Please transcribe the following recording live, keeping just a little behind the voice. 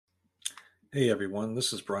Hey everyone,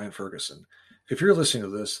 this is Brian Ferguson. If you're listening to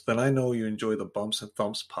this, then I know you enjoy the Bumps and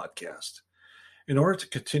Thumps podcast. In order to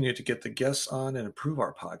continue to get the guests on and improve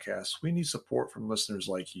our podcast, we need support from listeners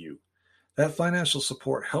like you. That financial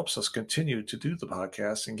support helps us continue to do the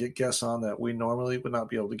podcast and get guests on that we normally would not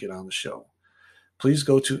be able to get on the show. Please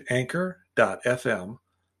go to anchor.fm/Brian,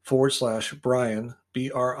 Brian,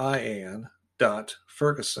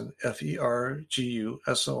 Ferguson, Ferguson,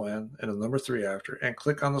 and the number 3 after, and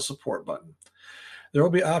click on the support button. There will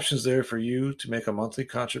be options there for you to make a monthly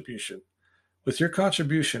contribution. With your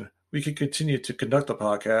contribution, we can continue to conduct the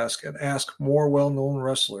podcast and ask more well-known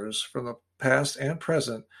wrestlers from the past and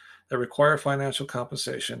present that require financial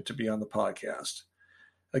compensation to be on the podcast.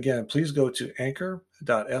 Again, please go to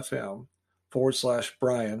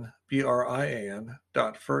anchor.fm/Brian, Brian,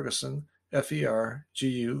 Ferguson, Ferguson,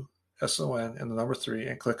 and the number 3,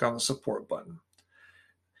 and click on the support button.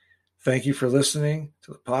 Thank you for listening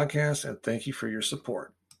to the podcast, and thank you for your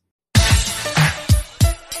support.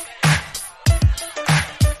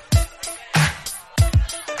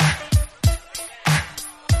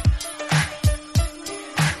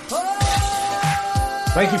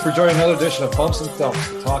 Thank you for joining another edition of Bumps and Thumps,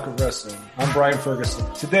 the talk of wrestling. I'm Brian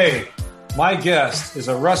Ferguson. Today, my guest is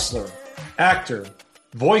a wrestler, actor,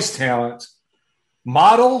 voice talent,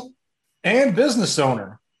 model, and business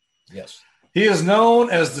owner. Yes. He is known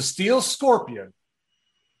as the Steel Scorpion.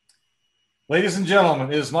 Ladies and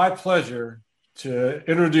gentlemen, it is my pleasure to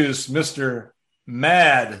introduce Mr.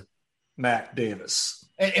 Mad Mac Davis.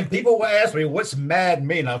 And people will ask me, what's mad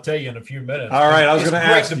mean? I'll tell you in a few minutes. All right, I was going to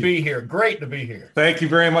ask you. Great to be here. Thank you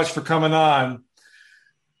very much for coming on.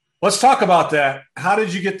 Let's talk about that. How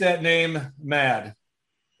did you get that name, Mad?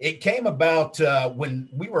 It came about when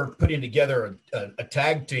we were putting together a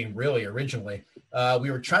tag team, really, originally. We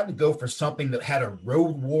were trying to go for something that had a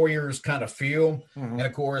Road Warriors kind of feel. Mm-hmm. And,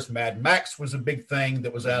 of course, Mad Max was a big thing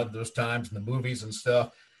that was out of those times in the movies and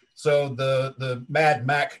stuff. So the Mad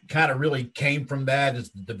Mac kind of really came from that as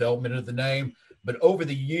the development of the name. But over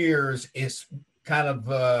the years, it's kind of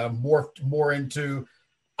morphed more into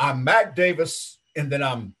I'm Mac Davis, and then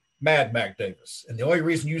I'm Mad Mac Davis. And the only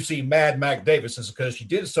reason you see Mad Mac Davis is because she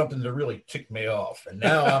did something that really ticked me off. And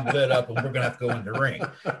now I'm lit up and we're going to have to go in the ring.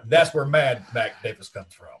 That's where Mad Mac Davis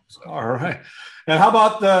comes from. So. All right. And how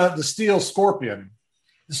about the Steel Scorpion?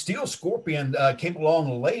 The Steel Scorpion came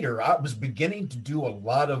along later. I was beginning to do a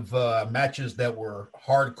lot of matches that were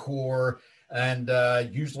hardcore and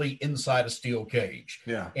usually inside a steel cage.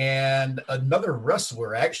 Yeah. And another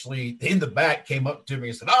wrestler actually in the back came up to me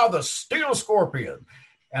and said, "Oh, the Steel Scorpion."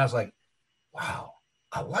 And I was like, wow,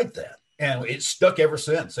 I like that. And it stuck ever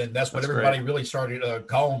since. And that's what everybody really started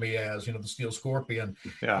calling me as, the Steel Scorpion,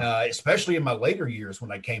 especially in my later years when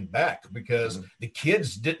I came back, because the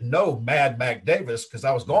kids didn't know Mad Mac Davis because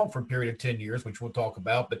I was gone for a period of 10 years, which we'll talk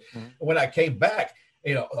about. But when I came back,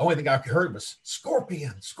 the only thing I heard was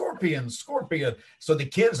Scorpion, Scorpion, Scorpion. So the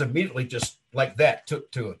kids immediately just like that took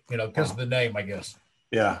to it, because of the name, I guess.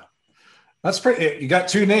 Yeah. That's pretty. You got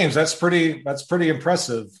 2 names. That's pretty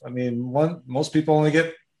impressive. I mean, most people only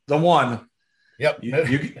get the one. Yep.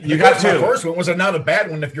 You got 2. My first one was not a bad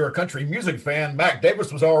one. If you're a country music fan, Mac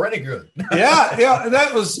Davis was already good. Yeah.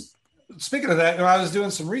 That was, speaking of that, when I was doing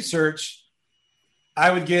some research, I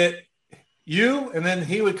would get you, and then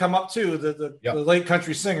he would come up too, the late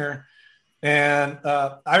country singer. And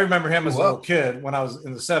I remember him as a little kid when I was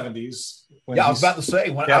in the 70s. I was about to say,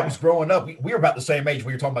 when I was growing up, we were about the same age.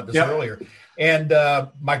 We were talking about this earlier. And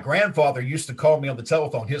my grandfather used to call me on the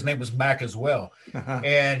telephone. His name was Mac as well.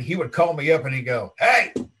 And he would call me up and he'd go,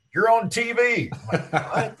 "Hey, you're on TV." I'm like,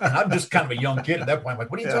 "What?" And I'm just kind of a young kid at that point. I'm like,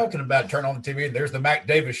 "What are you talking about?" Turn on the TV and there's the Mac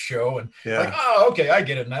Davis show. And like, "Oh, okay, I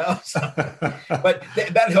get it now." But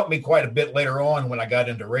that helped me quite a bit later on when I got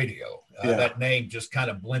into radio. That name just kind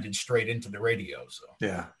of blended straight into the radio. So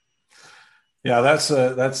that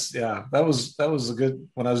was a good.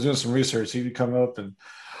 When I was doing some research, he would come up and.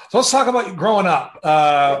 So let's talk about you growing up.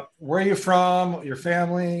 Where are you from? Your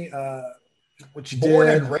family? What you did? Born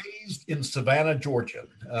and raised in Savannah, Georgia.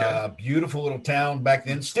 Beautiful little town back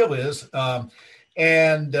then, still is.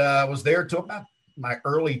 And was there till about my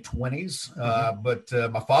early 20s. But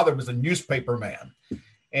my father was a newspaper man,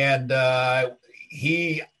 and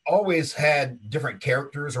he always had different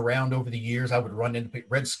characters around over the years. I would run into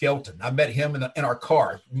Red Skelton. I met him in our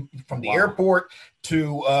car from the airport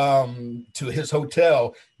to his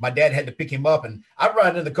hotel. My dad had to pick him up, and I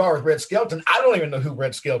ride in the car with Red Skelton. I don't even know who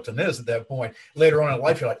Red Skelton is at that point. Later on in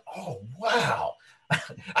life, you're like, "Oh, wow."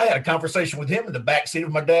 I had a conversation with him in the back seat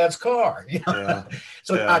of my dad's car.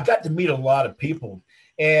 I got to meet a lot of people.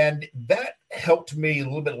 And that helped me a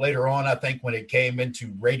little bit later on, I think, when it came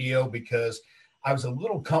into radio, because I was a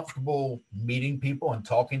little comfortable meeting people and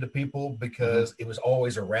talking to people because it was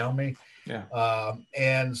always around me. Yeah.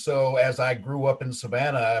 And so as I grew up in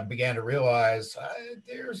Savannah, I began to realize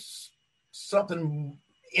there's something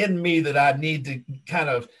in me that I need to kind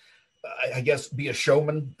of, I guess, be a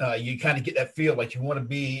showman. You kind of get that feel like you want to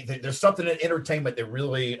be, there's something in entertainment that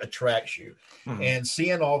really attracts you. And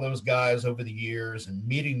seeing all those guys over the years and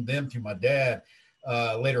meeting them through my dad,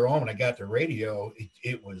 later on when I got to radio,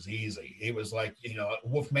 it was easy. It was like,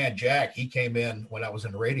 Wolfman Jack, he came in when I was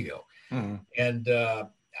in radio. And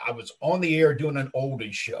I was on the air doing an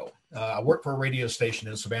oldies show. I worked for a radio station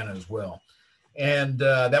in Savannah as well. And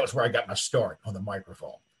that was where I got my start on the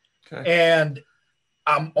microphone. Okay. And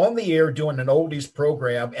I'm on the air doing an oldies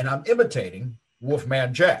program, and I'm imitating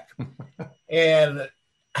Wolfman Jack. And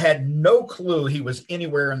I had no clue he was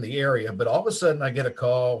anywhere in the area, but all of a sudden I get a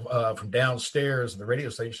call from downstairs, the radio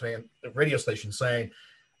station saying,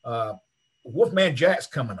 Wolfman Jack's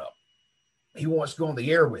coming up. He wants to go on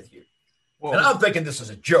the air with you. Whoa. And I'm thinking this is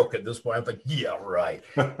a joke at this point. I'm like, yeah, right.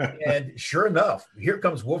 And sure enough, here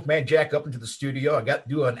comes Wolfman Jack up into the studio. I got to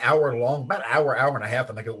do an hour long, about an hour and a half,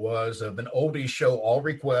 I think it was, of an oldies show, all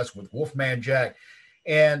requests with Wolfman Jack.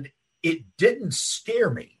 And it didn't scare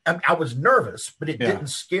me. I mean, I was nervous, but it didn't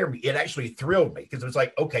scare me. It actually thrilled me because it was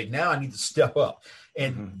like, okay, now I need to step up.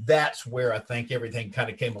 And that's where I think everything kind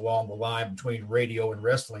of came along the line between radio and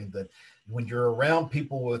wrestling, that when you're around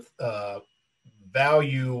people with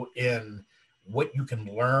value in what you can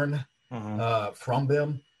learn from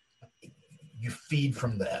them, you feed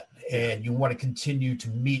from that, and you want to continue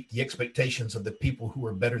to meet the expectations of the people who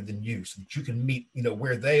are better than you, so that you can meet,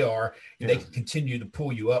 where they are, and they can continue to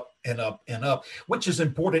pull you up and up and up, which is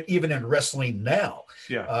important even in wrestling now.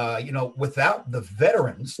 Without the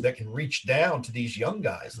veterans that can reach down to these young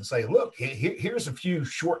guys and say, look, here's a few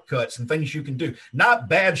shortcuts and things you can do, not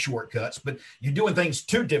bad shortcuts, but you're doing things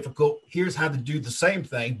too difficult. Here's how to do the same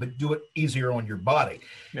thing, but do it easier on your body.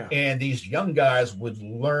 And these young guys would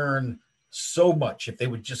learn so much if they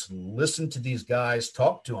would just listen to these guys,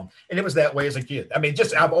 talk to them. And it was that way as a kid. I mean,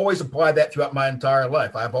 I've always applied that throughout my entire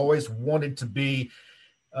life. I've always wanted to be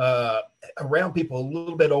around people a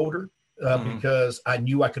little bit older because I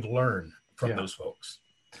knew I could learn from those folks.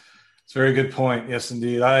 It's a very good point. Yes,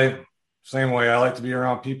 indeed. Same way. I like to be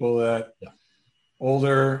around people that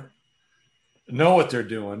older, know what they're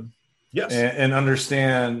doing, and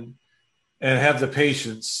understand and have the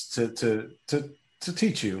patience to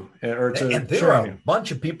teach you or to and there are a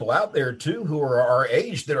bunch of people out there too who are our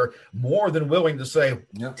age that are more than willing to say,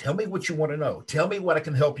 tell me what you want to know. Tell me what I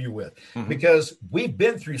can help you with, because we've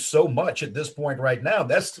been through so much at this point right now.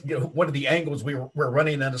 That's one of the angles we're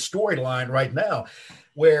running in a storyline right now,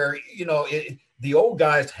 where the old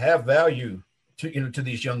guys have value to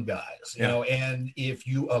these young guys, and if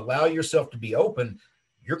you allow yourself to be open,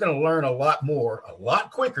 you're going to learn a lot more, a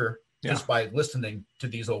lot quicker, just by listening to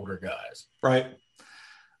these older guys. Right.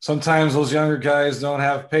 Sometimes those younger guys don't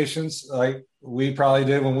have patience like we probably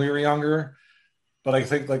did when we were younger. But I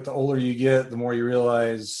think like the older you get, the more you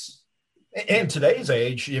realize. In today's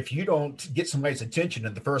age, if you don't get somebody's attention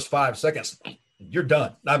in the first 5 seconds, you're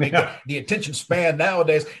done. I mean, the attention span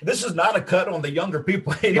nowadays, this is not a cut on the younger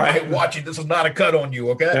people watching. This is not a cut on you,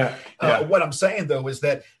 okay? What I'm saying, though, is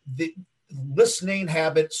that the listening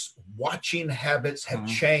habits, watching habits have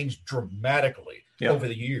changed dramatically over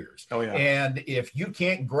the years. And if you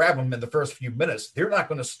can't grab them in the first few minutes, they're not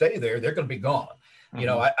going to stay there. They're going to be gone.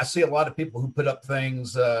 I see a lot of people who put up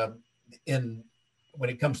things when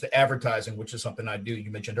it comes to advertising, which is something I do,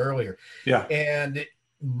 you mentioned earlier. And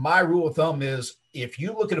my rule of thumb is, if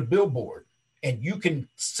you look at a billboard and you can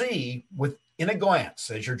see within a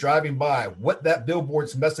glance as you're driving by what that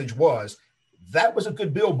billboard's message was, that was a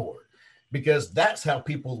good billboard. Because that's how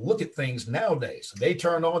people look at things nowadays. They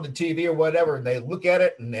turn on the TV or whatever, and they look at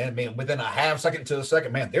it, and I mean, within a half second to a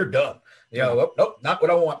second, man, they're done. Nope, not what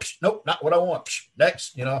I want. Nope, not what I want.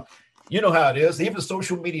 Next, you know how it is. Even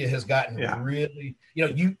social media has gotten really,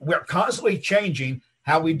 we're constantly changing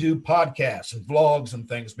how we do podcasts and vlogs and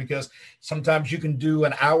things, because sometimes you can do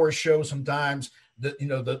an hour show. Sometimes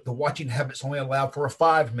the watching habits only allow for a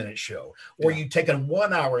 5-minute show, or you take a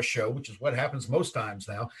 1 hour show, which is what happens most times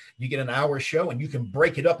now. You get an hour show and you can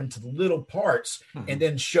break it up into little parts and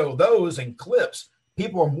then show those in clips.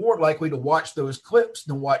 People are more likely to watch those clips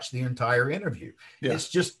than watch the entire interview. It's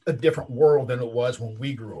just a different world than it was when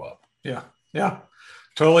we grew up.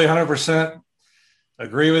 Totally 100%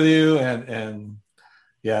 agree with you. And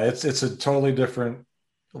it's a totally different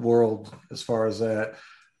world as far as that.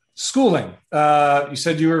 schooling. You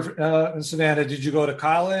said you were in Savannah. Did you go to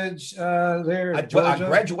college there? I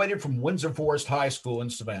graduated from Windsor Forest High School in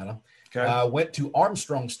Savannah. Okay. Went to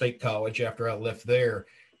Armstrong State College after I left there.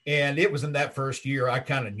 And it was in that first year I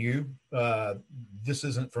kind of knew this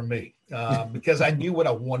isn't for me because I knew what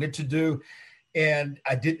I wanted to do. And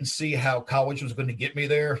I didn't see how college was going to get me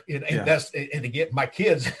there. And to get my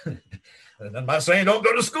kids, and I'm not saying don't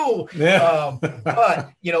go to school. Yeah.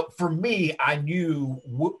 But, for me, I knew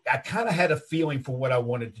I kind of had a feeling for what I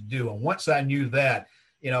wanted to do. And once I knew that,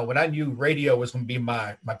 when I knew radio was going to be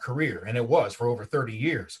my career, and it was for over 30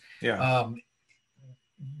 years. Yeah.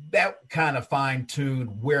 That kind of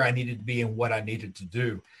fine-tuned where I needed to be and what I needed to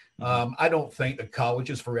do. I don't think that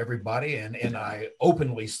college is for everybody, and I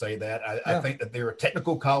openly say that. I think that there are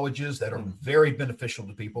technical colleges that are very beneficial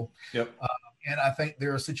to people. Yep. And I think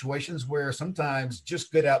there are situations where sometimes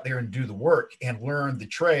just get out there and do the work and learn the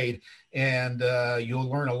trade, and you'll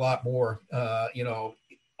learn a lot more,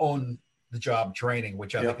 on the job training,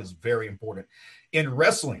 which I think is very important. In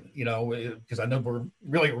wrestling, because I know we're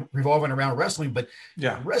really revolving around wrestling, but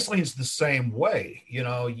wrestling is the same way.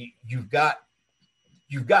 You've got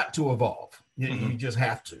to evolve. You just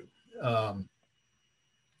have to. I'm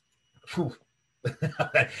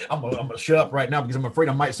gonna shut up right now because I'm afraid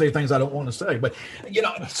I might say things I don't want to say. But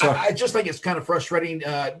I just think it's kind of frustrating.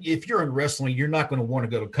 If you're in wrestling, you're not going to want to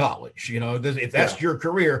go to college. If that's your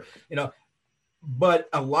career. But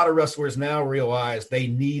a lot of wrestlers now realize they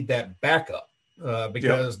need that backup.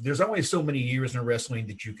 Because there's only so many years in wrestling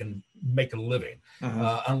that you can make a living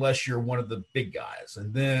unless you're one of the big guys.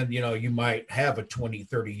 And then, you might have a 20,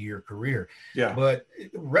 30-year career. Yeah. But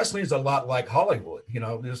wrestling is a lot like Hollywood.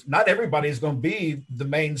 Not everybody's going to be the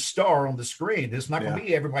main star on the screen. It's not going to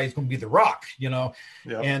be everybody's going to be The Rock,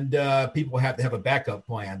 and people have to have a backup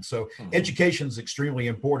plan. So education is extremely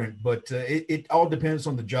important, but it all depends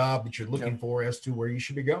on the job that you're looking for as to where you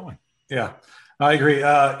should be going. Yeah. I agree.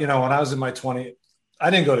 When I was in my 20s, I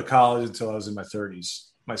didn't go to college until I was in my 30s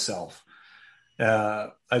myself. I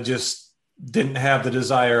just didn't have the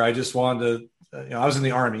desire. I just wanted to, I was in the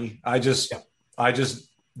Army. I just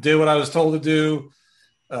did what I was told to do,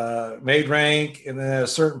 made rank. And then at a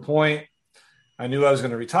certain point, I knew I was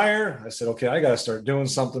going to retire. I said, okay, I got to start doing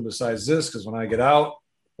something besides this. Because when I get out,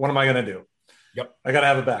 what am I going to do? Yep. I got to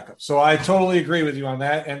have a backup. So I totally agree with you on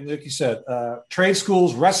that. And like you said, trade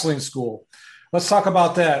schools, wrestling school. Let's talk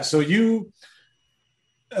about that. So you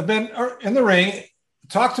have been in the ring.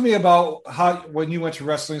 Talk to me about when you went to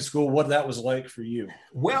wrestling school, what that was like for you.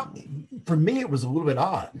 Well, for me, it was a little bit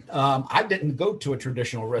odd. I didn't go to a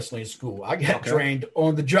traditional wrestling school. I got trained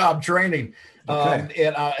on the job training.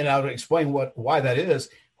 And I'll explain why that is.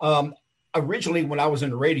 Originally, when I was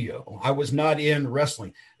in radio, I was not in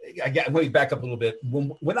wrestling. Let me back up a little bit.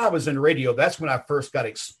 When I was in radio, that's when I first got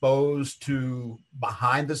exposed to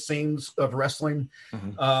behind the scenes of wrestling,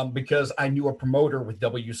 because I knew a promoter with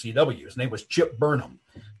WCW. His name was Chip Burnham.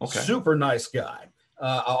 Super nice guy.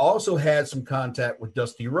 I also had some contact with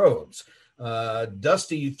Dusty Rhodes.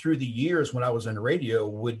 Dusty, through the years when I was in radio,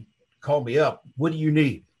 would call me up. What do you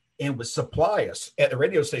need? And would supply us at the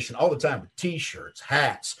radio station all the time with T-shirts,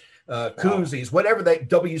 hats, koozies, whatever that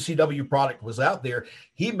WCW product was out there.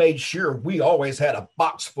 He made sure we always had a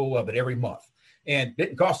box full of it every month, and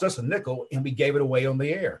didn't cost us a nickel, and we gave it away on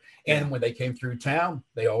the air. And when they came through town,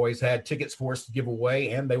 they always had tickets for us to give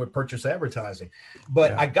away, and they would purchase advertising.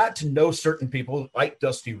 But I got to know certain people like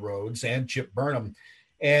Dusty Rhodes and Chip Burnham.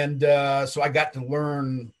 And so I got to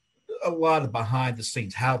learn a lot of behind the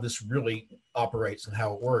scenes, how this really operates and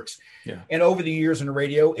how it works. And over the years in the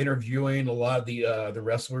radio, interviewing a lot of the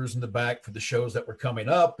wrestlers in the back for the shows that were coming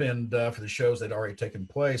up and for the shows that had already taken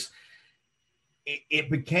place, it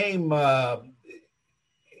became kind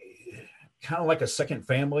of like a second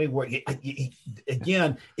family where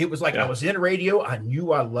again, it was like I was in radio. I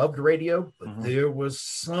knew I loved radio, but there was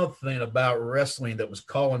something about wrestling that was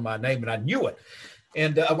calling my name, and I knew it.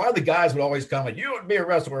 And a lot of the guys would always comment, "You would be a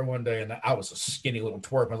wrestler one day." And I was a skinny little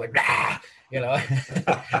twerp. I was like, "Nah,"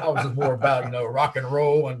 I was just more about, rock and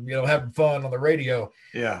roll and, having fun on the radio.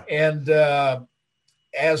 Yeah. And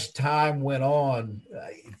as time went on,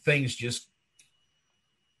 things just,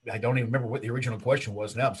 I don't even remember what the original question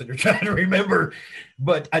was now. I'm sitting there trying to remember,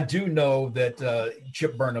 but I do know that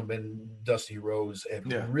Chip Burnham and Dusty Rhodes have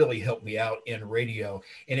really helped me out in radio.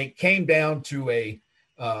 And it came down to a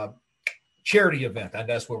charity event, and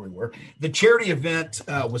that's where we were. The charity event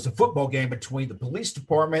was a football game between the police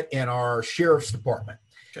department and our sheriff's department.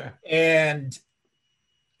 And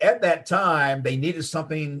at that time, they needed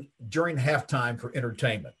something during halftime for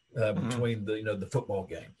entertainment between the football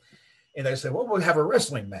game. And they said, well, we'll have a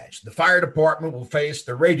wrestling match. The fire department will face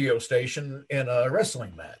the radio station in a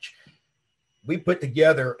wrestling match. We put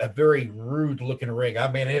together a very rude looking ring.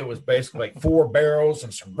 I mean, it was basically like 4 barrels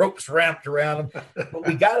and some ropes wrapped around them. But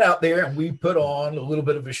we got out there and we put on a little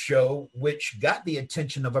bit of a show, which got the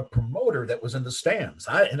attention of a promoter that was in the stands.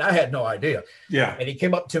 I had no idea. Yeah. And he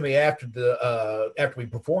came up to me after we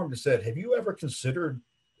performed and said, have you ever considered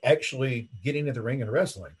actually getting in the ring and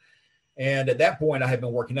wrestling? And at that point, I had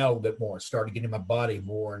been working out a little bit more, started getting my body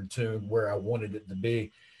more in tune where I wanted it to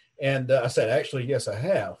be. And I said, actually, yes, I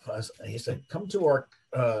have. He said, come to our,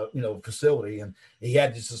 facility. And he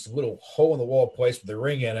had this little hole in the wall place with the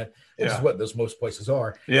ring in it, which is what most places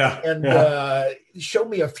are. Yeah. And showed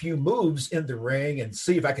me a few moves in the ring and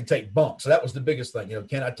see if I could take bumps. So that was the biggest thing.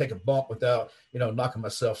 Can I take a bump without, knocking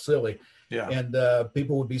myself silly? Yeah. And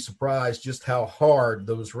people would be surprised just how hard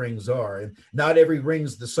those rings are. And not every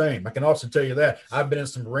ring's the same. I can also tell you that I've been in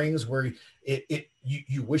some rings where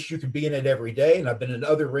you wish you could be in it every day. And I've been in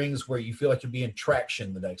other rings where you feel like you're being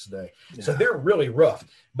traction the next day. Yeah. So they're really rough.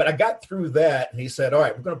 But I got through that and he said, all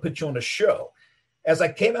right, we're going to put you on a show. As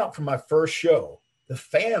I came out from my first show, the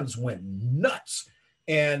fans went nuts.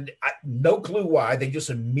 And no clue why. They just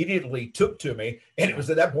immediately took to me. And it was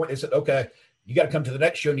at that point they said, okay, you got to come to the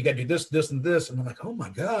next show and you got to do this, this, and this. And I'm like, oh my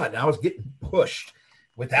God. And I was getting pushed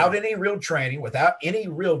without any real training, without any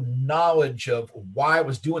real knowledge of why I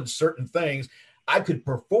was doing certain things. I could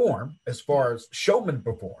perform as far as showmen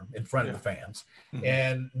perform in front of the fans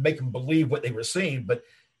and make them believe what they were seeing. But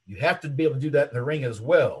you have to be able to do that in the ring as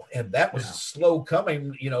well. And that was slow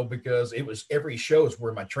coming, because it was every show is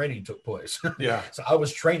where my training took place. Yeah. So I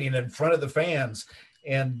was training in front of the fans.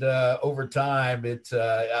 And over time,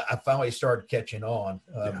 I finally started catching on,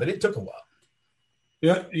 but it took a while.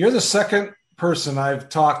 Yeah, you're the second person I've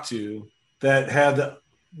talked to that had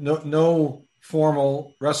no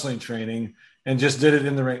formal wrestling training and just did it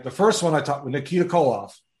in the ring. The first one I talked with Nikita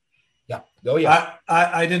Koloff. Yeah. Oh, yeah.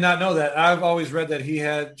 I did not know that. I've always read that he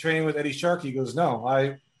had training with Eddie Sharkey. He goes, no,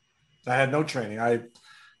 I had no training. I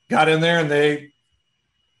got in there and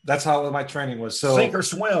that's how my training was. So sink or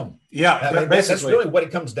swim. Yeah. That's really what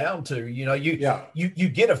it comes down to. You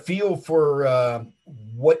get a feel for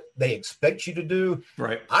what they expect you to do.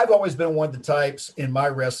 Right. I've always been one of the types in my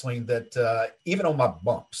wrestling that even on my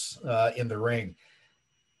bumps in the ring,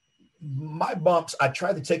 my bumps, I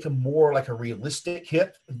try to take them more like a realistic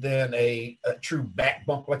hit than a true back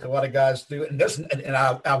bump like a lot of guys do. And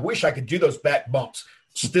I wish I could do those back bumps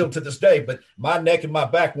still to this day, but my neck and my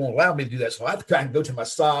back won't allow me to do that. So I have to kind of go to my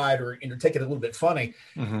side or, take it a little bit funny.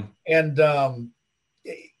 Mm-hmm. And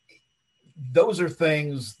those are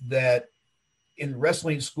things that in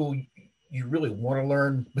wrestling school, you really want to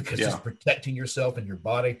learn because it's protecting yourself and your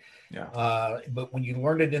body. Yeah. But when you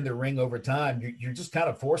learn it in the ring over time, you're just kind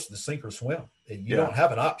of forced to sink or swim. You don't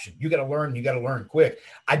have an option. You got to learn. You got to learn quick.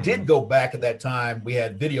 I did go back at that time. We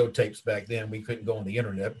had videotapes back then. We couldn't go on the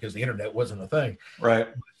internet because the internet wasn't a thing. Right.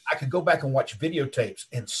 I could go back and watch videotapes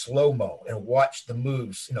in slow-mo and watch the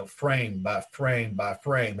moves, frame by frame by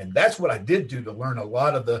frame. And that's what I did do to learn a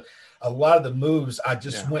lot of the moves. I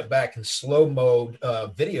just went back in slow-mo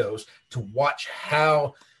videos to watch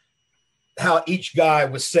how each guy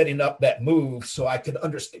was setting up that move so I could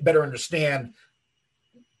better understand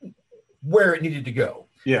where it needed to go.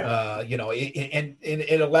 Yeah. And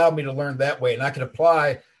it allowed me to learn that way. And I could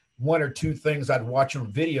apply one or two things I'd watch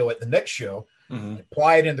on video at the next show,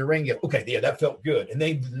 apply it in the ring. Okay, yeah, that felt good. And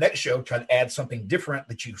then the next show, try to add something different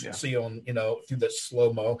that you see on, through the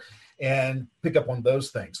slow-mo and pick up on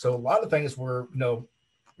those things. So a lot of things were,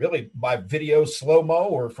 really by video slow-mo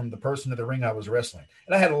or from the person in the ring I was wrestling.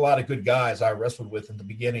 And I had a lot of good guys I wrestled with in the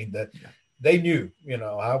beginning that they knew,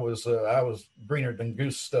 I was greener than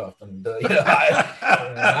goose stuff. And,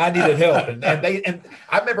 I needed help. And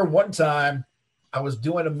I remember one time I was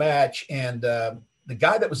doing a match and the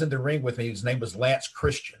guy that was in the ring with me, his name was Lance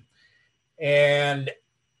Christian. And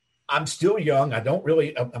I'm still young.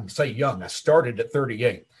 I'm say young. I started at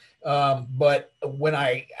 38. But when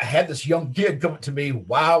I had this young kid come up to me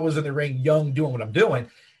while I was in the ring, young, doing what I'm doing,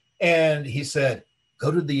 and he said,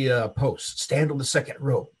 go to the post, stand on the second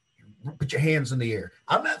rope, put your hands in the air.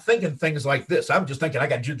 I'm not thinking things like this. I'm just thinking I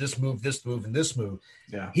got to do this move, and this move.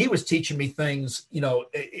 Yeah. He was teaching me things,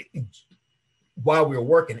 while we were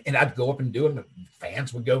working, and I'd go up and do them. The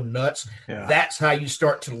fans would go nuts. Yeah. That's how you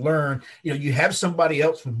start to learn. You have somebody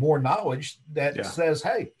else with more knowledge that says,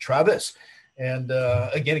 hey, try this. And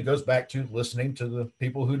again, it goes back to listening to the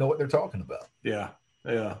people who know what they're talking about. Yeah.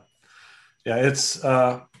 Yeah. Yeah. It's,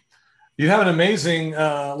 you have an amazing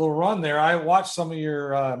little run there. I watched some of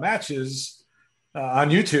your matches on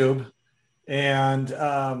YouTube,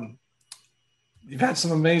 and you've had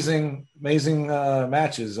some amazing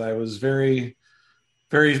matches. I was very,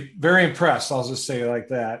 very, very impressed. I'll just say it like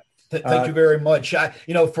that. Thank you very much.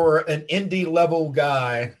 For an indie level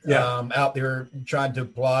guy Yeah. out there trying to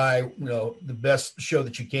apply, the best show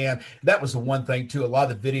that you can. That was the one thing too. A lot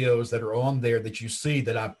of the videos that are on there that you see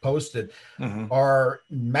that I've posted are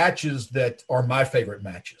matches that are my favorite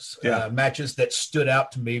matches. Matches that stood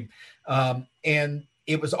out to me, and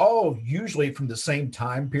it was all usually from the same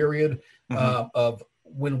time period of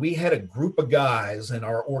when we had a group of guys in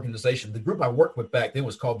our organization. The group I worked with back then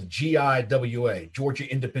was called the GIWA,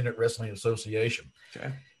 Georgia Independent Wrestling Association.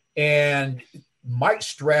 Okay. And Mike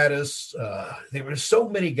Stratus, there were so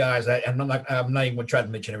many guys. I'm not even going to try to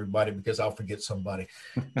mention everybody because I'll forget somebody.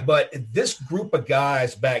 But this group of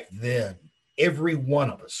guys back then, every one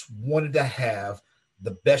of us wanted to have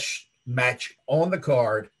the best match on the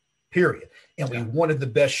card, period. And we wanted the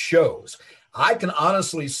best shows. I can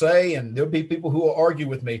honestly say, and there'll be people who will argue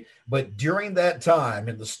with me, but during that time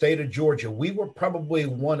in the state of Georgia, we were probably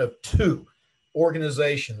one of two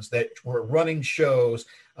organizations that were running shows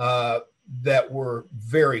that were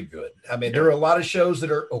very good. I mean, there are a lot of shows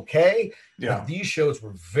that are okay, but these shows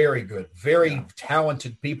were very good, very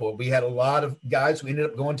talented people. We had a lot of guys who ended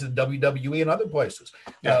up going to the WWE and other places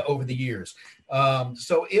over the years.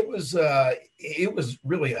 So it was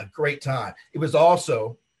really a great time. It was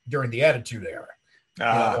also during the Attitude Era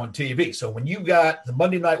on TV. So when you got the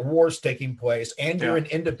Monday Night Wars taking place and you're in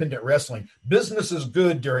independent wrestling, business is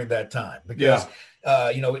good during that time because,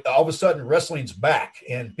 all of a sudden wrestling's back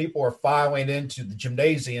and people are filing into the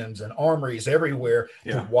gymnasiums and armories everywhere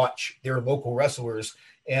to watch their local wrestlers.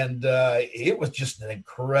 And it was just an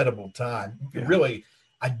incredible time. Really,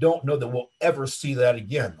 I don't know that we'll ever see that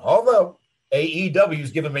again, although AEW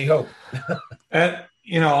is giving me hope. And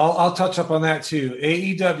I'll touch up on that too.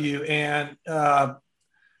 AEW and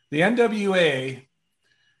the NWA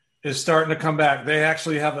is starting to come back. They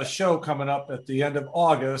actually have a show coming up at the end of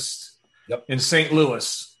August in St.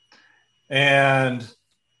 Louis. And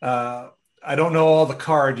I don't know all the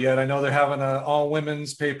card yet. I know they're having an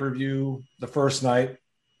all-women's pay-per-view the first night.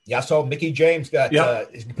 Yeah, I saw Mickey James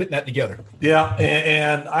is putting that together. Yeah,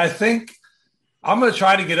 and I think I'm going to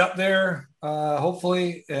try to get up there,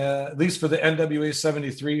 hopefully, at least for the NWA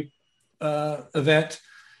 73 event.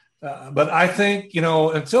 But I think,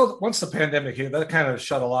 once the pandemic hit, that kind of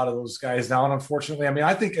shut a lot of those guys down, unfortunately. I mean,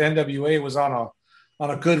 I think NWA was on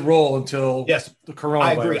a good roll until the coronavirus.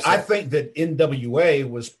 I agree. I think that NWA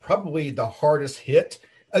was probably the hardest hit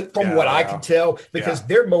from what I can tell because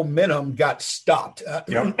their momentum got stopped.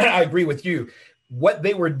 I agree with you. What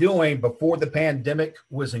they were doing before the pandemic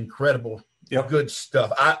was incredible. Good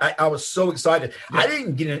stuff. I was so excited. I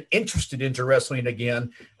didn't get interested into wrestling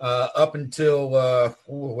again up until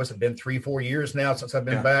what's it been 3-4 years now since I've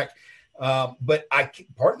been back. But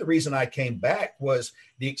part of the reason I came back was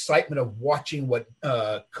the excitement of watching what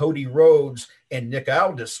Cody Rhodes and Nick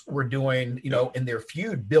Aldis were doing, in their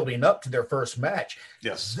feud building up to their first match.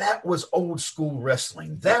 Yes. That was old school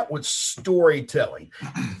wrestling. That was storytelling.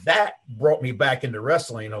 That brought me back into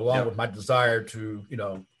wrestling along with my desire to,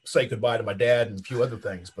 say goodbye to my dad and a few other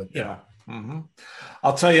things, but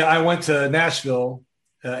I'll tell you, I went to Nashville,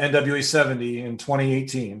 NWA 70 in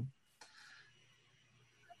 2018.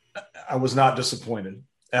 I was not disappointed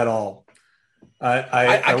at all.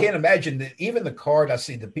 I can't imagine that even the card I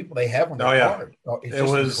see, the people they have on the card, it's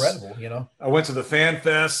just incredible, I went to the Fan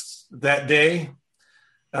Fest that day,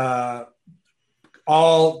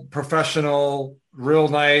 all professional, real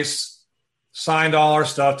nice, signed all our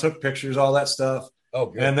stuff, took pictures, all that stuff. Oh,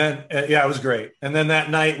 good. And then, it was great. And then that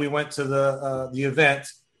night we went to the event,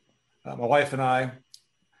 my wife and I,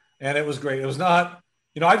 and it was great. It was not,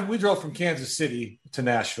 we drove from Kansas City to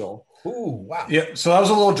Nashville. Ooh, wow. Yeah. So that was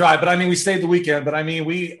a little drive, but I mean, we stayed the weekend, but I mean,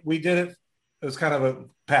 we did it. It was kind of a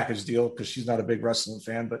package deal because she's not a big wrestling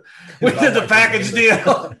fan, but we did the package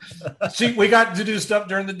deal. We got to do stuff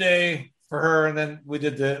during the day for her. And then we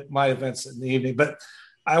did my events in the evening, but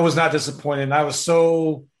I was not disappointed. And I was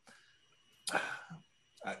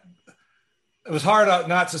it was hard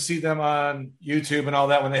not to see them on YouTube and all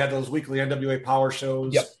that when they had those weekly NWA Power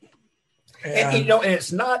shows. Yep. And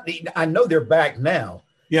it's not, I know they're back now.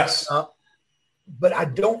 Yes. But I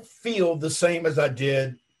don't feel the same as I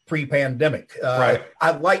did pre-pandemic. Right.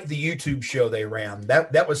 I liked the YouTube show they ran.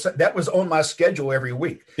 That was on my schedule every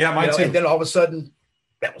week. Yeah, mine too. And then all of a sudden,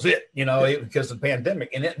 that was it, because of the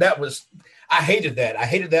pandemic. And I hated that. I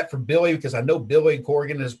hated that for Billy because I know Billy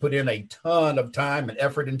Corgan has put in a ton of time and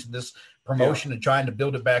effort into this promotion and trying to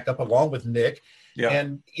build it back up along with Nick. Yeah.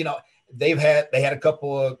 And, they had a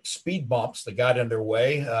couple of speed bumps that got in their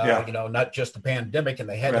way, not just the pandemic, and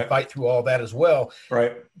they had to fight through all that as well.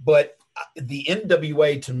 Right. But the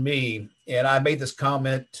NWA to me, and I made this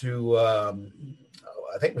comment to, I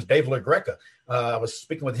think it was Dave LaGreca. I was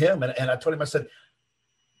speaking with him and I told him, I said,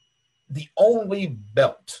 the only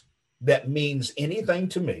belt that means anything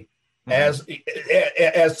to me as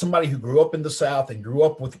somebody who grew up in the South and grew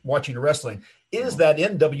up with watching wrestling is that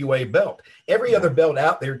NWA belt. Every other belt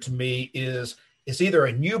out there to me is either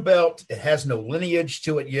a new belt, it has no lineage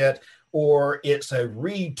to it yet, or it's a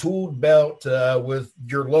retooled belt with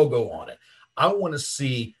your logo on it. I want to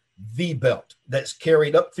see the belt that's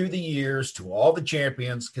carried up through the years to all the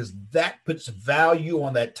champions, because that puts value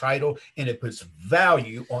on that title and it puts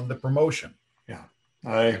value on the promotion. Yeah,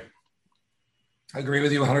 I agree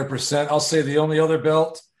with you 100%. I'll say the only other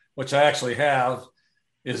belt, which I actually have,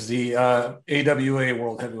 is the AWA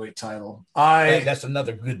World Heavyweight title. That's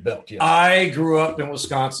another good belt. Yeah. I grew up in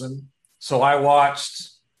Wisconsin, so I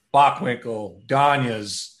watched Bockwinkel,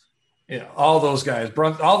 Gagne's, all those guys,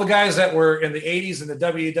 all the guys that were in the 80s in the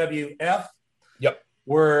WWF. Yep.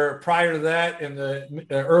 Were prior to that in the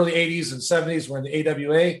early 80s and 70s were in the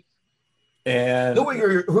AWA. And who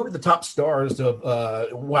were the top stars of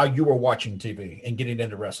while you were watching TV and getting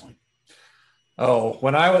into wrestling? Oh,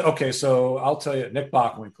 so I'll tell you, Nick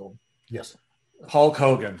Bockwinkel. Yes. Hulk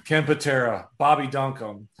Hogan, Ken Patera, Bobby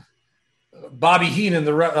Duncombe, Bobby Heenan,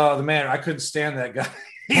 the man. I couldn't stand that guy.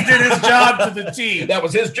 He did his job to the T. That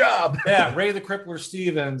was his job. Yeah, Ray the Crippler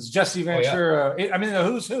Stevens, Jesse Ventura. Oh, yeah. I mean, the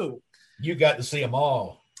who's who. You got to see them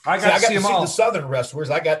all. I got to see them all. The Southern wrestlers.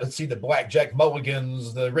 I got to see the Blackjack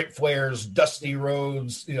Mulligans, the Ric Flairs, Dusty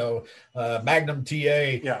Rhodes, Magnum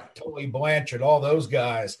TA, Tully Blanchard, all those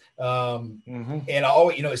guys. And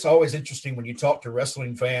it's always interesting when you talk to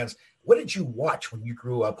wrestling fans. What did you watch when you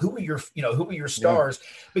grew up? Who were your stars?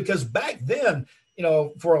 Yeah. Because back then,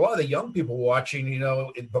 for a lot of the young people watching,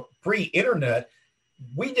 pre-internet,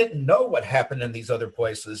 we didn't know what happened in these other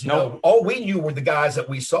places. All we knew were the guys that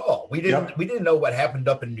we saw. We didn't know what happened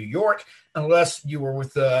up in New York unless you were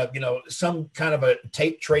with, some kind of a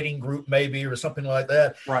tape trading group maybe or something like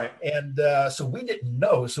that. Right. And so we didn't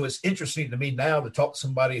know. So it's interesting to me now to talk to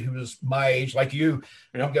somebody who's my age, like you,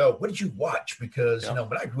 and go, what did you watch? Because,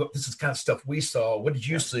 when I grew up, this is kind of stuff we saw. What did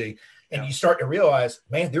you see? And you start to realize,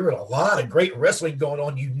 man, there were a lot of great wrestling going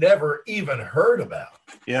on you never even heard about.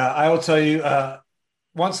 Yeah, I will tell you,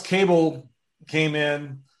 once cable came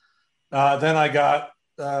in, then I got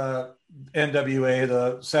NWA,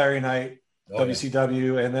 the Saturday night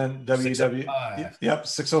WCW, and then WW. Yep,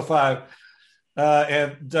 605.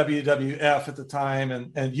 And WWF at the time,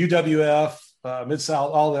 and UWF,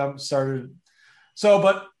 Mid-South, all of them started. So,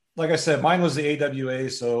 but like I said, mine was the AWA.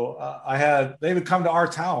 So they would come to our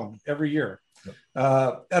town every year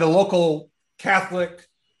at a local Catholic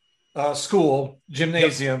school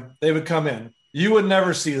gymnasium. They would come in. You would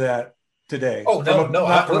never see that today. Oh, no.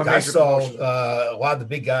 I saw a lot of the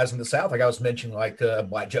big guys in the South, like I was mentioning, like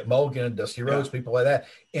Blackjack Mulligan, Dusty Rhodes, people like that,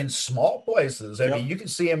 in small places. I mean, you can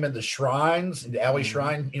see them in the shrines, the alley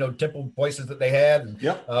shrine, temple places that they had, and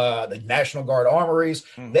the National Guard armories.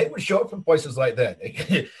 They would show up in places like that.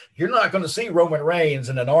 You're not going to see Roman Reigns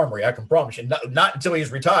in an armory, I can promise you. Not until he's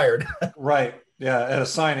retired. Right. Yeah, at a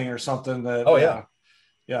signing or something.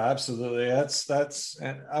 Yeah, absolutely. That's,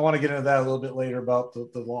 and I want to get into that a little bit later about the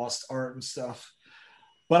lost art and stuff.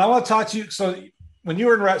 But I want to talk to you. So when you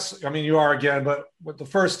were in wrestling, I mean, you are again, but with the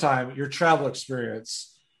first time, your travel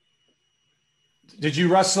experience, did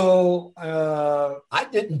you wrestle? I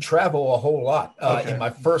didn't travel a whole lot in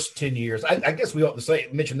my first 10 years. I guess we ought to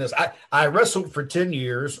mention this. I wrestled for 10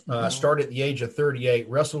 years, started at the age of 38,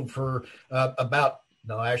 wrestled for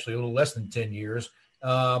actually a little less than 10 years,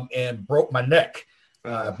 and broke my neck.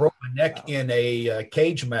 I broke my neck in a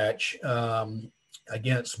cage match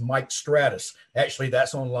against Mike Stratus. Actually,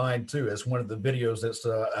 that's online too. It's one of the videos that's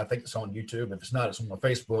I think it's on YouTube. If it's not, it's on my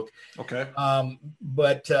Facebook. Okay.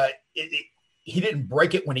 But he didn't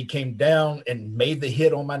break it when he came down and made the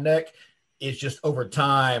hit on my neck. It's just over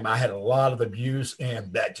time I had a lot of abuse,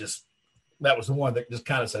 and that was the one that just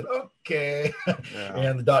kind of said, okay. Yeah.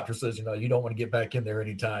 And the doctor says, you don't want to get back in there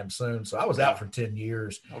anytime soon. So I was out for 10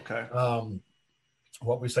 years. Okay.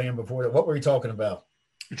 What were we saying before that? What were we talking about?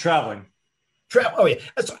 You're traveling. Oh, yeah.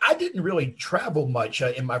 So I didn't really travel much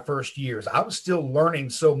in my first years. I was still learning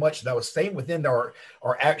so much that I was staying within our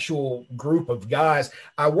actual group of guys.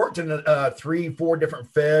 I worked in 3-4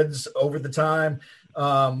 different feds over the time,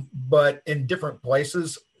 but in different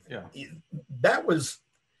places. Yeah. That was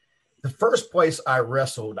the first place I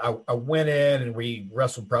wrestled. I went in and we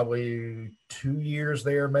wrestled probably 2 years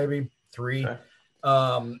there, maybe 3. Okay.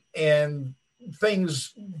 And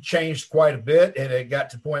things changed quite a bit, and it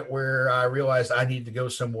got to the point where I realized I needed to go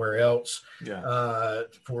somewhere else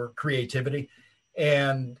for creativity.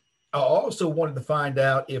 And I also wanted to find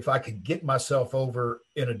out if I could get myself over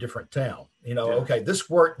in a different town. Okay, this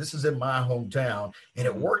worked. This is in my hometown, and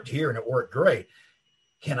it worked here, and it worked great.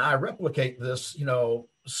 Can I replicate this,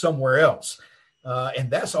 somewhere else? And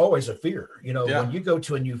that's always a fear. When you go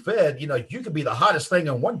to a new Fed, you could be the hottest thing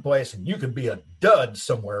in one place and you could be a dud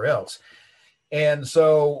somewhere else. And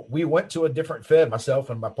so we went to a different Fed, myself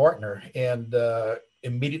and my partner, and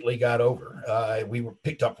immediately got over. We were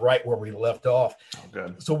picked up right where we left off. Oh,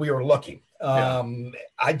 good. So we were lucky.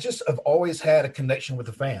 I just have always had a connection with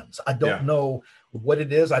the fans. I don't know what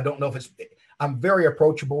it is. I don't know if I'm very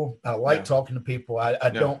approachable. I like talking to people. I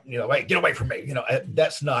don't, hey, get away from me.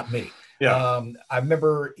 That's not me. Yeah. I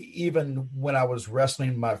remember even when I was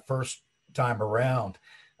wrestling my first time around,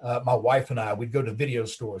 my wife and we'd go to video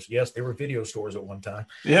stores. Yes, there were video stores at one time.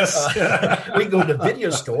 Yes. We'd go to the video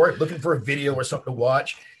store looking for a video or something to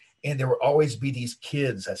watch. And there would always be these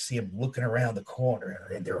kids. I see them looking around the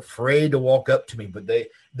corner and they're afraid to walk up to me, but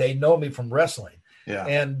they know me from wrestling. Yeah.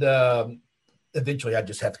 And eventually I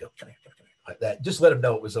just have to go, come here, like that. Just let them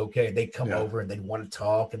know it was okay. They'd come over and they'd want to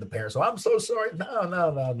talk, and the parents, I'm so sorry.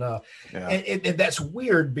 No. Yeah. And that's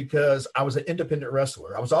weird because I was an independent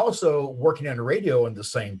wrestler. I was also working on the radio in the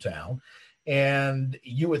same town. And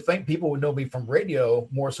you would think people would know me from radio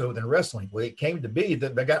more so than wrestling. Well, it came to be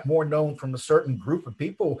that I got more known from a certain group of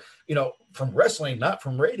people, from wrestling, not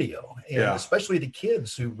from radio, and especially the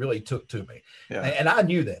kids who really took to me. Yeah. And I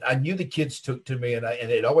knew that. I knew the kids took to me, and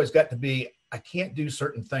it always got to be, I can't do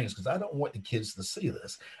certain things because I don't want the kids to see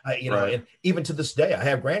this. And even to this day, I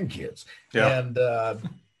have grandkids. Yeah. And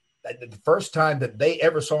the first time that they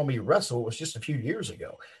ever saw me wrestle was just a few years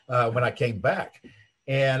ago when I came back.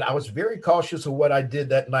 And I was very cautious of what I did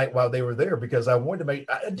that night while they were there because I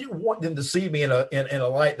didn't want them to see me in a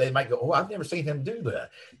light. They might go, oh, I've never seen him do that.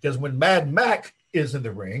 Because when Mad Mac is in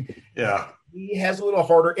the ring, he has a little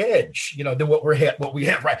harder edge, than what we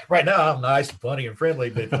have right now. I'm nice and funny and friendly,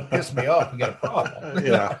 but if you piss me off, you got a problem.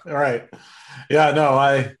 Yeah, right. Yeah, no,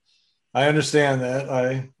 I understand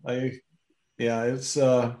that. It's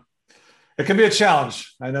it can be a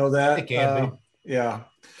challenge. I know that. It can be. Yeah.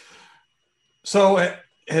 So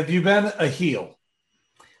have you been a heel?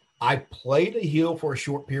 I played a heel for a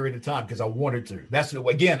short period of time because I wanted to.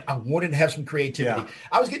 I wanted to have some creativity. Yeah.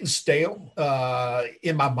 I was getting stale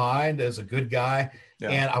in my mind as a good guy. Yeah.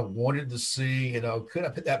 And I wanted to see, could I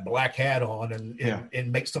put that black hat on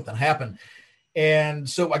and make something happen? And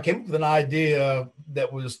so I came up with an idea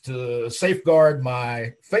that was to safeguard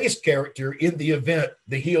my face character in the event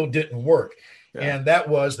the heel didn't work. Yeah. And that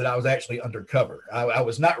was that I was actually undercover. I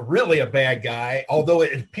was not really a bad guy, although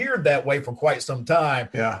it appeared that way for quite some time.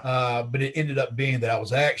 Yeah. But it ended up being that I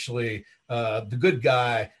was actually the good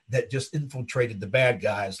guy that just infiltrated the bad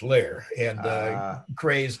guy's lair and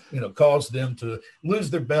caused them to lose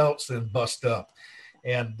their belts and bust up.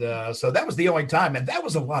 And so that was the only time. And that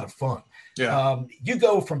was a lot of fun. Yeah. You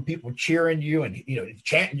go from people cheering you and,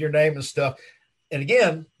 chanting your name and stuff. And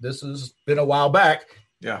again, this has been a while back.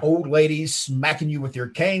 Yeah. Old ladies smacking you with your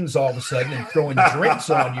canes all of a sudden and throwing drinks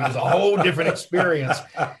on you is a whole different experience.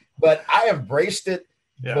 But I embraced it.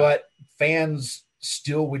 Yeah. But fans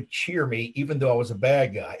still would cheer me, even though I was a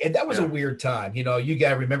bad guy. And that was a weird time. You got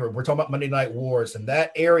to remember, we're talking about Monday Night Wars, and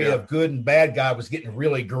that area of good and bad guy was getting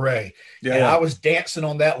really gray. Yeah. And I was dancing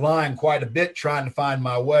on that line quite a bit, trying to find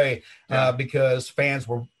my way because fans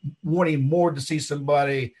were wanting more to see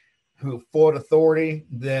somebody who fought authority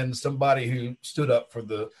than somebody who stood up for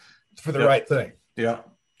the right thing. Yeah.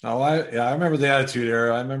 Oh, I remember the Attitude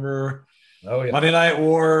Era. I remember Monday Night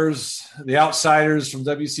Wars, The Outsiders from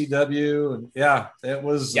WCW. And it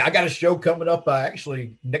was. Yeah, I got a show coming up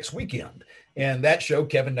actually next weekend. And that show,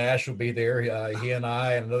 Kevin Nash will be there. He and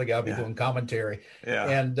I and another guy will be doing commentary. Yeah.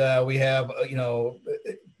 And we have,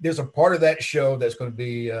 there's a part of that show that's going to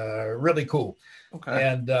be really cool. Okay.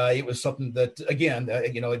 And it was something that, again,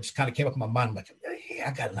 it just kind of came up in my mind. I'm like, hey,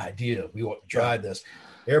 I got an idea. We want to try this.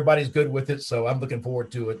 Everybody's good with it. So I'm looking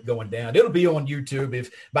forward to it going down. It'll be on YouTube.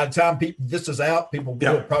 If by the time this is out, people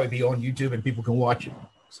will probably be on YouTube and people can watch it.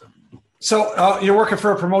 So you're working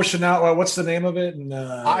for a promotion now. What's the name of it? And,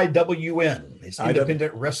 IWN. It's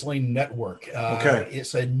Independent Wrestling Network. Okay.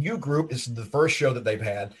 It's a new group. It's the first show that they've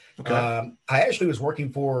had. Okay. I actually was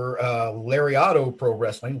working for Lariato Pro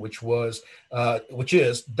Wrestling, which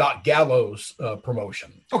is Doc Gallows'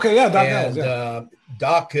 promotion. Okay, yeah, Doc Gallows. Yeah.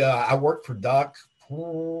 Doc, I worked for Doc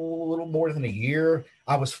for a little more than a year.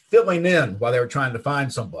 I was filling in while they were trying to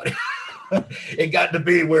find somebody. it got to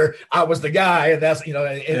be where I was the guy, and that's,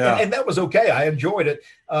 and that was okay. I enjoyed it.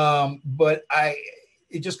 But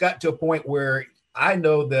it just got to a point where I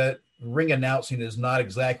know that ring announcing is not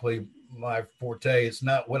exactly my forte. It's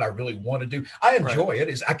not what I really want to do. I enjoy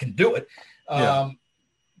it. I can do it.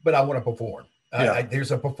 But I want to perform.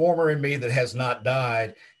 There's a performer in me that has not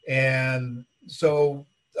died. And so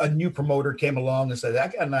a new promoter came along and said, I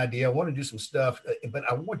got an idea. I want to do some stuff, but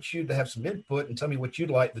I want you to have some input and tell me what you'd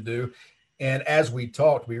like to do. And as we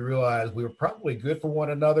talked, we realized we were probably good for one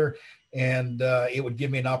another. And it would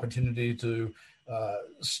give me an opportunity to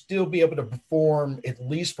still be able to perform at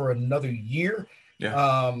least for another year.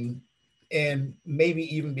 And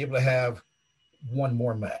maybe even be able to have one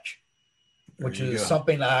more match, which is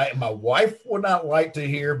something my wife would not like to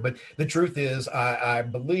hear. But the truth is, I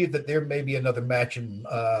believe that there may be another match,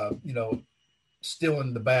 still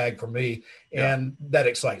in the bag for me. And that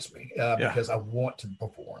excites me because I want to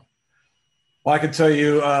perform. Well, I can tell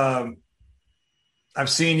you, I've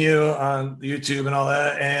seen you on YouTube and all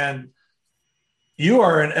that, and you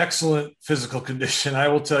are in excellent physical condition. I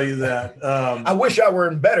will tell you that. I wish I were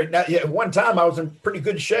in better. Now, one time I was in pretty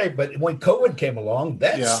good shape, but when COVID came along,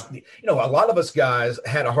 a lot of us guys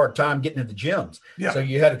had a hard time getting into gyms. So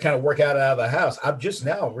you had to kind of work out of the house. I've just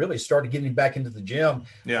now really started getting back into the gym.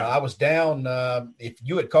 I was down. If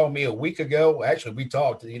you had called me a week ago, actually we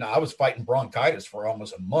talked, I was fighting bronchitis for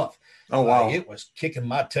almost a month. Oh, wow. It was kicking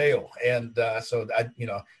my tail. And so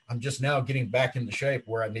I'm just now getting back into shape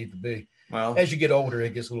where I need to be. Well, as you get older,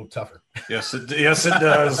 it gets a little tougher. Yes, it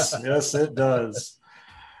does. Yes, it does.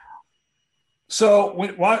 So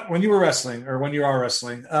when you were wrestling, or when you are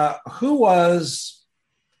wrestling, who was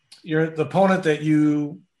the opponent that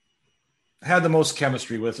you had the most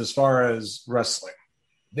chemistry with as far as wrestling?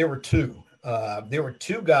 There were two. There were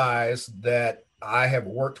two guys that I have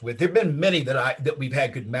worked with. There have been many that we've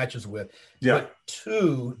had good matches with. But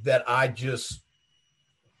two that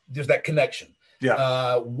there's that connection.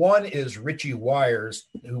 One is Richie Wires,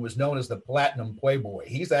 who was known as the Platinum Playboy.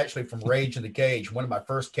 He's actually from Rage in the Cage, one of my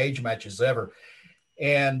first cage matches ever.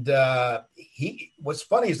 And what's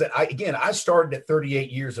funny is that I started at 38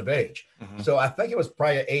 years of age. Mm-hmm. So I think it was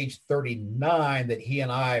probably at age 39 that he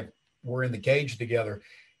and I were in the cage together.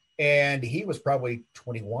 And he was probably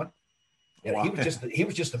 21. Wow. He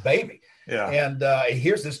was just a baby. And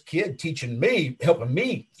here's this kid helping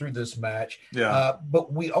me through this match.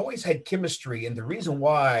 But we always had chemistry. And the reason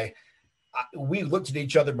why we looked at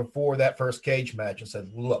each other before that first cage match and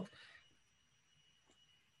said, look,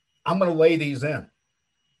 I'm going to lay these in.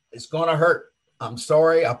 It's going to hurt. I'm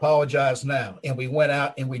sorry. I apologize now. And we went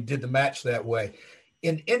out and we did the match that way.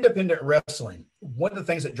 In independent wrestling, one of the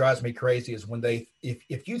things that drives me crazy is when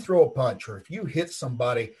if you throw a punch or if you hit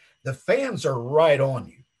somebody, the fans are right on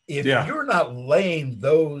you. If you're not laying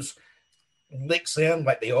those licks in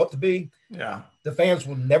like they ought to be, the fans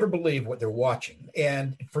will never believe what they're watching.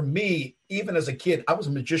 And for me, even as a kid, I was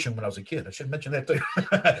a magician when I was a kid. I should mention that too.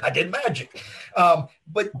 I did magic.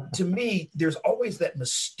 But to me, there's always that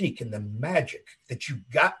mystique and the magic that you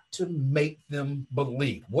got to make them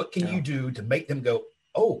believe. What can you do to make them go,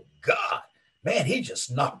 oh, God, man, he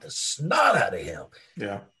just knocked the snot out of him.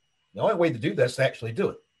 The only way to do that is to actually do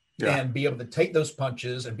it. And be able to take those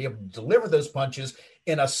punches and be able to deliver those punches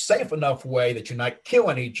in a safe enough way that you're not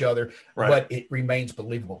killing each other, but it remains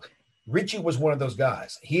believable. Richie was one of those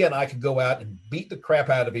guys. He and I could go out and beat the crap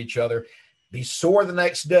out of each other, be sore the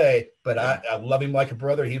next day, but I love him like a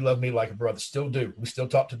brother. He loved me like a brother. Still do. We still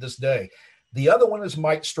talk to this day. The other one is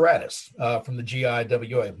Mike Stratus from the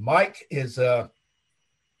GIWA. Mike is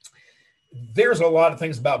there's a lot of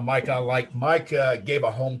things about Mike I like. Mike gave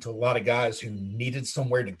a home to a lot of guys who needed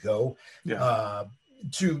somewhere to go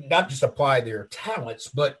to not just apply their talents,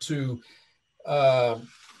 but to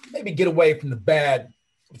maybe get away from the bad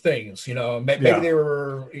things. Maybe they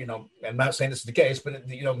were, I'm not saying this is the case, but,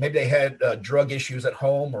 maybe they had drug issues at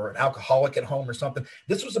home or an alcoholic at home or something.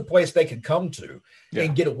 This was a place they could come to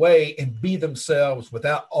and get away and be themselves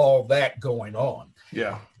without all that going on.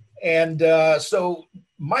 And so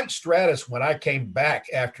Mike Stratus, when I came back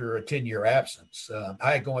after a 10-year absence,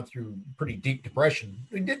 I had gone through pretty deep depression.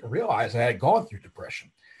 I didn't realize I had gone through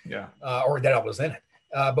depression or that I was in it.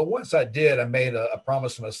 But once I did, I made a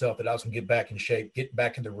promise to myself that I was going to get back in shape, get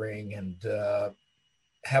back in the ring, and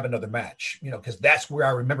have another match, because that's where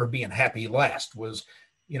I remember being happy last was,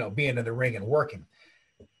 being in the ring and working.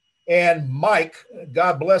 And Mike,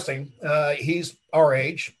 God bless him, he's our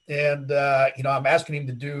age. And, I'm asking him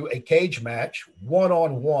to do a cage match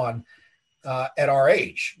one-on-one at our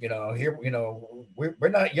age. Here, we're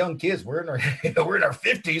not young kids. We're in our, we're in our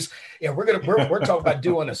 50s. And we're talking about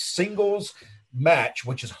doing a singles match,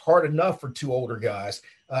 which is hard enough for two older guys,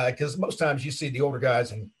 because most times you see the older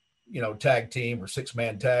guys in, tag team or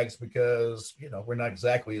 6-man tags because, we're not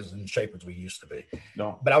exactly as in shape as we used to be.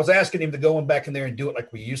 No. But I was asking him to go in back in there and do it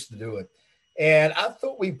like we used to do it. And I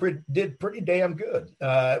thought we did pretty damn good.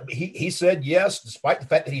 He said yes, despite the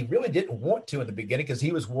fact that he really didn't want to in the beginning because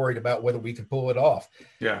he was worried about whether we could pull it off.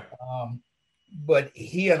 Yeah. But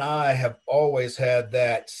he and I have always had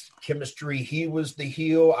that chemistry. He was the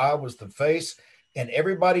heel, I was the face, and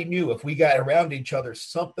everybody knew if we got around each other,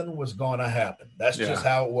 something was going to happen. That's just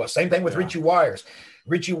how it was. Same thing with Richie Wires.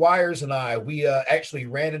 Richie Wires and I, we actually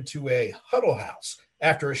ran into a huddle house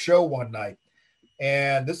after a show one night.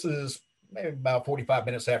 And this is maybe about 45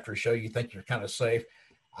 minutes after a show. You think you're kind of safe.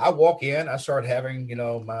 I walk in, I start having,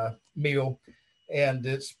 my meal, and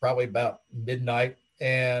it's probably about midnight.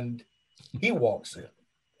 And he walks in,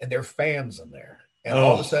 and there are fans in there. And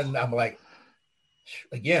all of a sudden, I'm like,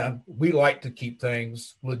 again, we like to keep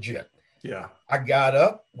things legit. Yeah. I got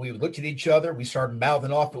up. We looked at each other. We started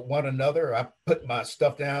mouthing off at one another. I put my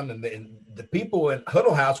stuff down, and the people in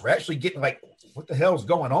Huddle House were actually getting like, what the hell's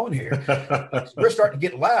going on here? We're starting to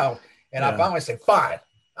get loud. And I finally said, fine,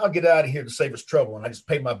 I'll get out of here to save us trouble. And I just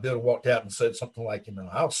paid my bill and walked out and said something like,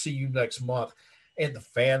 I'll see you next month. And the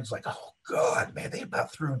fans like, oh, God, man, they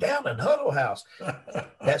about threw down in Huddle House.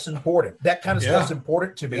 That's important. That kind of stuff's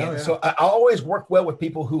important to me. And so I always work well with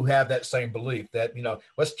people who have that same belief that,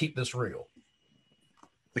 let's keep this real.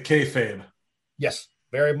 The kayfabe. Yes,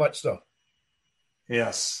 very much so.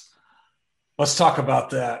 Yes. Let's talk about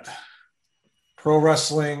that. Pro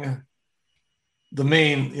wrestling, the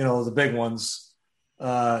main, the big ones,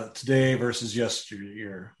 today versus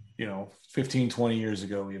yesteryear, 15, 20 years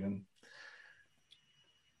ago even.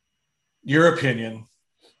 Your opinion,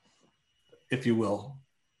 if you will,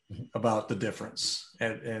 about the difference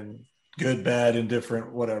and good, bad,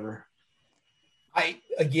 indifferent, whatever. I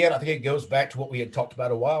think it goes back to what we had talked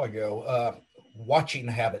about a while ago. Watching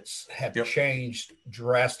habits have changed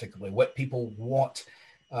drastically. What people want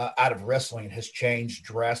out of wrestling has changed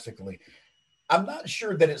drastically. I'm not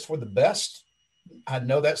sure that it's for the best. I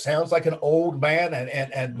know that sounds like an old man,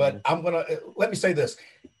 but let me say this.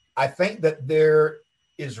 I think that there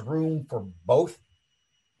is room for both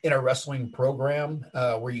in a wrestling program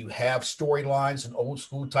where you have storylines and old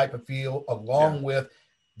school type of feel along with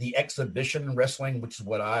the exhibition wrestling, which is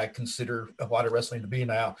what I consider a lot of wrestling to be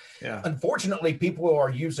now. Yeah. Unfortunately, people are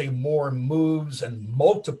using more moves and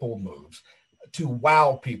multiple moves to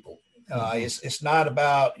wow people. It's not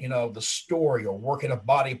about, the story or working a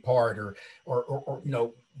body part or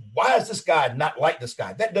why is this guy not like this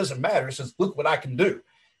guy? That doesn't matter. It says, look what I can do.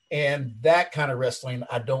 And that kind of wrestling,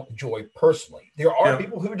 I don't enjoy personally. There are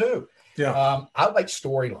people who do. Yeah. I like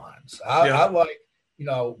storylines. I like,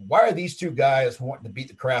 why are these two guys wanting to beat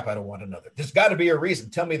the crap out of one another? There's got to be a reason.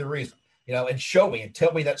 Tell me the reason, and show me and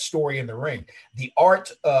tell me that story in the ring. The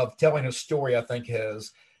art of telling a story, I think,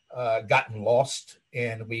 has gotten lost,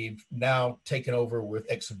 and we've now taken over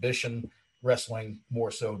with exhibition wrestling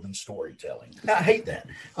more so than storytelling. I hate that.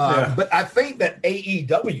 But I think that AEW,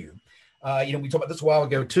 we talked about this a while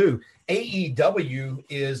ago too. AEW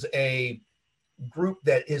is a group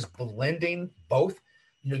that is blending both.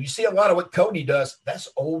 You see a lot of what Cody does. That's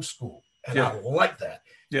old school, and I like that.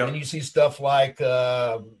 Yeah. And you see stuff like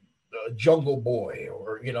Jungle Boy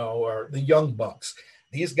or the Young Bucks.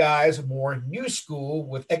 These guys are more new school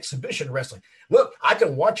with exhibition wrestling. Look, I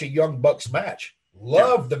can watch a Young Bucks match.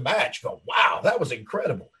 Love the match. Go, wow, that was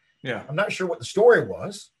incredible. Yeah. I'm not sure what the story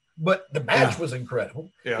was, but the match was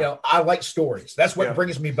incredible. Yeah. I like stories. That's what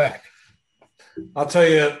brings me back. I'll tell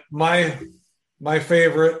you, my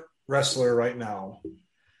favorite wrestler right now,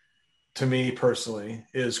 to me personally,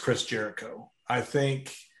 is Chris Jericho. I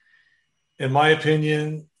think, in my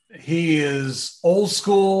opinion, he is old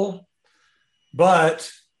school, but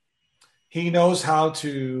he knows how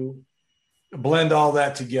to blend all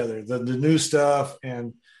that together, the new stuff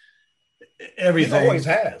and everything. He always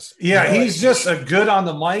has. Yeah, he's just a good on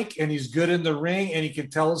the mic, and he's good in the ring, and he can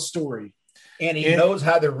tell a story. And he knows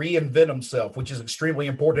how to reinvent himself, which is extremely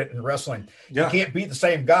important in wrestling. Yeah. You can't be the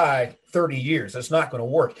same guy 30 years. That's not going to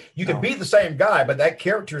work. You can be the same guy, but that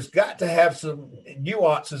character's got to have some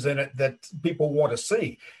nuances in it that people want to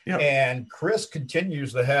see. Yeah. And Chris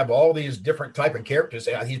continues to have all these different type of characters.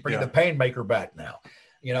 He's bringing the Painmaker back now,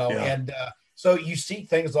 and so you see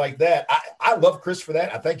things like that. I love Chris for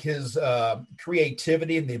that. I think his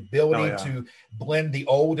creativity and the ability to blend the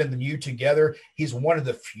old and the new together, he's one of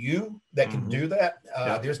the few that can do that.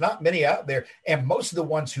 There's not many out there. And most of the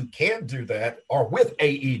ones who can do that are with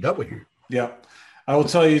AEW. Yeah. I will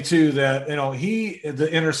tell you, too, that, the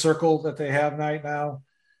Inner Circle that they have right now,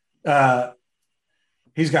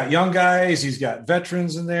 he's got young guys, he's got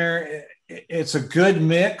veterans in there. It's a good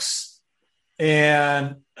mix,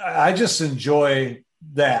 and I just enjoy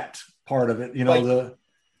that part of it.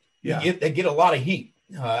 They get a lot of heat.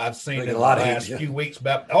 I've seen in the last few weeks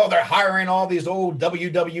about, they're hiring all these old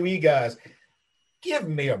WWE guys. Give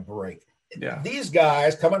me a break. Yeah. These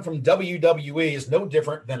guys coming from WWE is no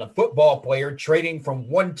different than a football player trading from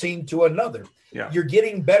one team to another. Yeah. You're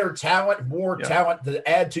getting better talent, more talent to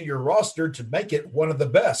add to your roster to make it one of the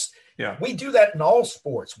best. Yeah. We do that in all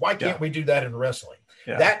sports. Why can't we do that in wrestling?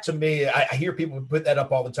 Yeah. That, to me, I hear people put that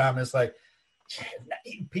up all the time. And it's like,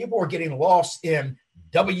 people are getting lost in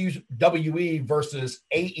WWE versus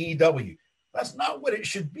AEW. That's not what it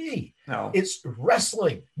should be. No. It's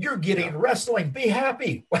wrestling. You're getting wrestling. Be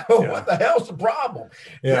happy. What the hell's the problem?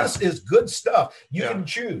 Yeah. This is good stuff. You can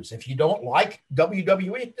choose. If you don't like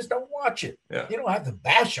WWE, just don't watch it. Yeah. You don't have to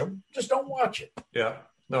bash them. Just don't watch it. Yeah.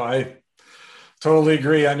 No, I totally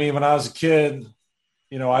agree. I mean, when I was a kid,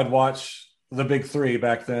 I'd watch the big three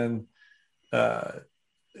back then, AWA,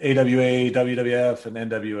 WWF, and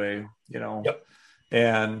NWA, Yep.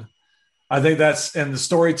 And I think and the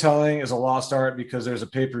storytelling is a lost art because there's a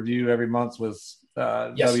pay-per-view every month with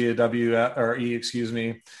WWE, excuse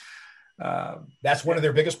me. That's one of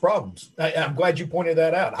their biggest problems. I'm glad you pointed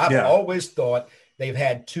that out. I've always thought they've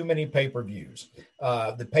had too many pay-per-views.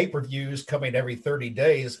 The pay-per-views coming every 30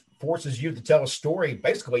 days forces you to tell a story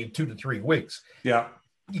basically 2 to 3 weeks. Yeah.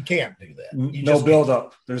 You can't do that. No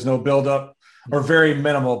build-up. There's no build-up. Or very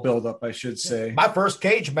minimal build-up, I should say. My first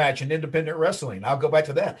cage match in independent wrestling, I'll go back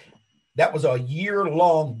to that. That was a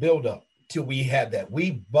year-long build-up till we had that.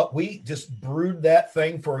 We just brewed that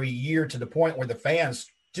thing for a year to the point where the fans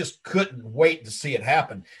just couldn't wait to see it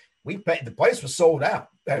happen. The place was sold out,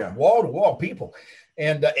 wall-to-wall people.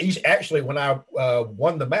 And actually, when I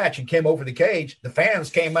won the match and came over the cage, the fans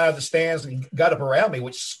came out of the stands and got up around me,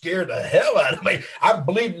 which scared the hell out of me. I'm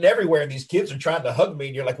bleeding everywhere, and these kids are trying to hug me,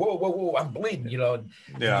 and you're like, whoa, whoa, whoa, I'm bleeding, You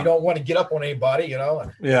don't want to get up on anybody,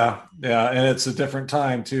 Yeah, and it's a different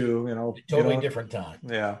time, too, Totally different time.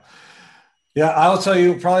 Yeah. Yeah, I'll tell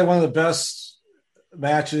you, probably one of the best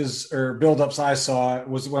matches or build-ups I saw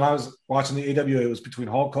was when I was watching the AWA. It was between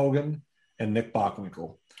Hulk Hogan and Nick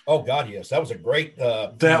Bockwinkel. Oh, God, yes. That was a great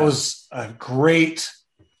that was a great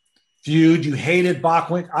feud. You hated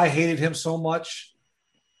Bockwinkel. I hated him so much.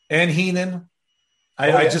 And Heenan.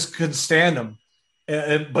 I just couldn't stand them.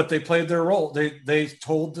 But they played their role. They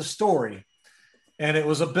told the story. And it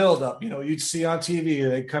was a buildup. You'd see on TV,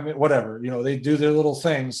 they come in, whatever. They do their little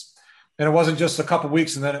things. And it wasn't just a couple of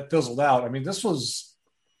weeks and then it fizzled out. I mean, this was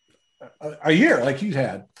a year like you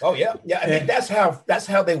had. Oh yeah. I mean, that's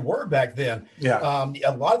how they were back then. Yeah.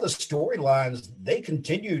 A lot of the storylines, they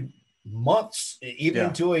continued months,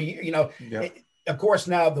 even to a year, Of course,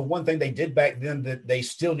 now the one thing they did back then that they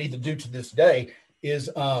still need to do to this day is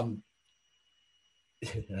I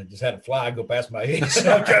just had a fly go past my head.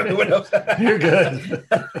 You're good.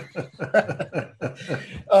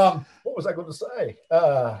 What was I going to say?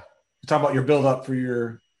 You're talking about your build up for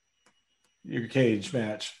your cage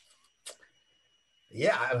match.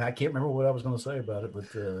 Yeah, I can't remember what I was going to say about it, but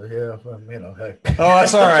hey. Oh,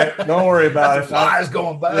 that's all right. Don't worry about it. The fly's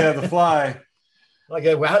going by. Yeah, the fly. Like,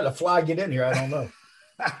 how did the fly get in here? I don't know.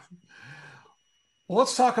 Well,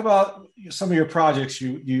 let's talk about some of your projects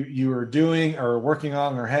you are doing or working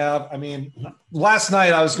on or have. I mean, last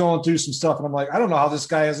night I was going through some stuff and I'm like, I don't know how this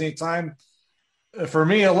guy has any time for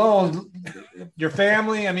me alone. Your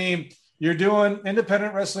family, I mean, you're doing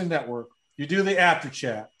Independent Wrestling Network. You do the After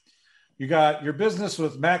Chat. You got your business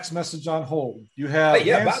with Max Message on Hold. You have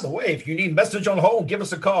by the way, if you need Message on Hold, give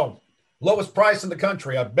us a call. Lowest price in the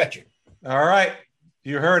country, I bet you. All right.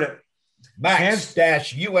 You heard it.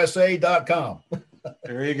 Max-USA.com.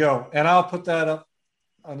 There you go. And I'll put that up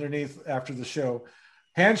underneath after the show.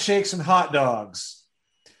 Handshakes and Hot Dogs.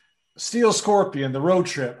 Steel Scorpion, The Road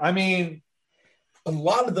Trip. I mean, a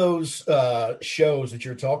lot of those shows that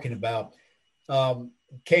you're talking about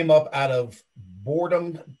came up out of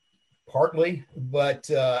boredom, partly, but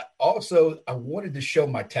also I wanted to show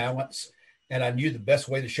my talents, and I knew the best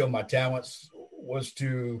way to show my talents was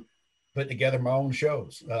to put together my own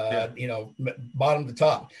shows, bottom to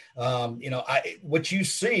top. What you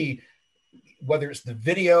see, whether it's the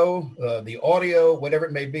video, the audio, whatever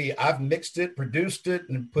it may be, I've mixed it, produced it,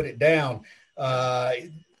 and put it down.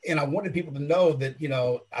 And I wanted people to know that,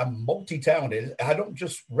 I'm multi-talented. I don't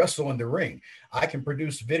just wrestle in the ring. I can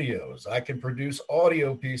produce videos. I can produce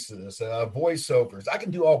audio pieces, voiceovers. I can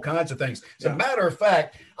do all kinds of things. As a matter of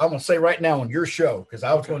fact, I'm going to say right now on your show, because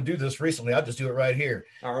I was going to do this recently. I'll just do it right here.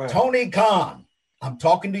 All right. Tony Khan, I'm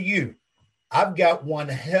talking to you. I've got one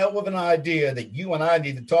hell of an idea that you and I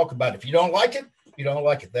need to talk about. If you don't like it, you don't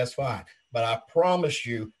like it. That's fine. But I promise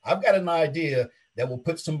you, I've got an idea that will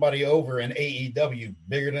put somebody over in AEW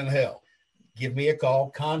bigger than hell. Give me a call,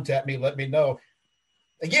 contact me, let me know.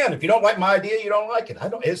 Again, if you don't like my idea, you don't like it.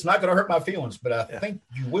 It's not going to hurt my feelings, but I think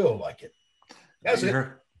you will like it. That's it.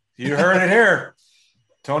 You heard it here.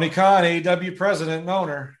 Tony Khan, AEW president and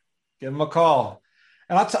owner. Give him a call.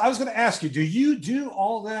 And I was going to ask you, do you do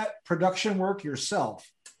all that production work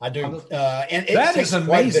yourself? I do. And it that takes is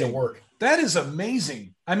quite a bit amazing. of work. That is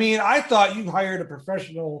amazing. I mean, I thought you hired a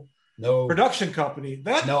professional production company.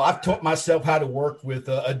 No, I've taught myself how to work with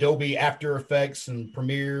Adobe After Effects and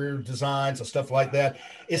Premiere Designs and stuff like that.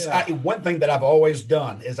 One thing that I've always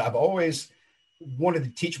done is I've always wanted to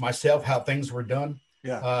teach myself how things were done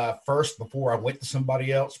first before I went to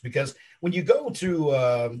somebody else. Because when you go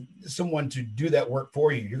to someone to do that work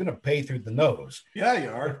for you, you're going to pay through the nose. Yeah, you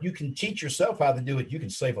are. If you can teach yourself how to do it, you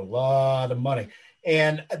can save a lot of money.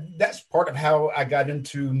 And that's part of how I got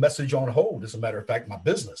into Message on Hold, as a matter of fact, my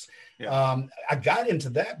business. Yeah. I got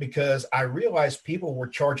into that because I realized people were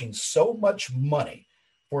charging so much money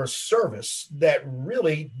for a service that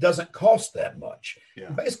really doesn't cost that much.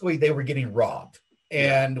 Yeah. Basically, they were getting robbed.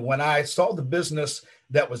 And when I saw the business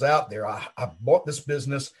that was out there, I bought this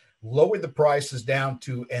business, lowered the prices down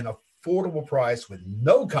to an affordable price with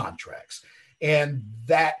no contracts. And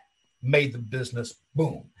that made the business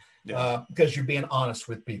boom. Because you're being honest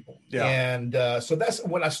with people. Yeah. And so that's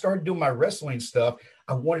when I started doing my wrestling stuff.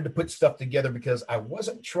 I wanted to put stuff together because I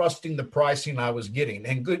wasn't trusting the pricing I was getting,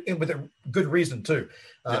 and with a good reason too.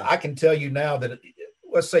 I can tell you now that,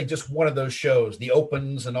 let's say just one of those shows, the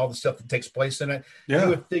opens and all the stuff that takes place in it, you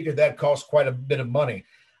would figure that costs quite a bit of money.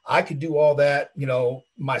 I could do all that,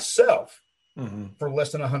 myself for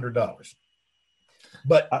less than $100.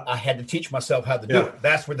 But I had to teach myself how to do it.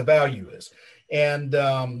 That's where the value is. And,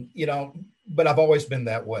 but I've always been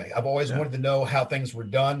that way. I've always wanted to know how things were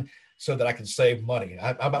done so that I can save money.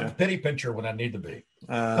 I'm a penny pincher when I need to be.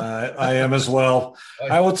 I am as well.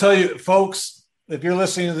 I will tell you, folks, if you're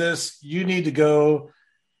listening to this, you need to go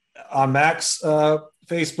on Mac's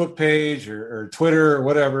Facebook page or Twitter or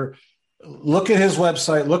whatever. Look at his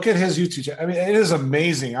website. Look at his YouTube channel. I mean, it is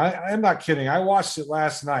amazing. I'm not kidding. I watched it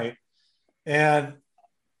last night, and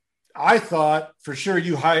I thought for sure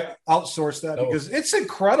you outsourced that because it's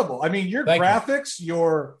incredible. I mean, your graphics,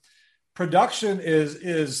 your production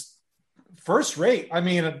is first rate. I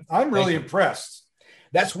mean, I'm really impressed.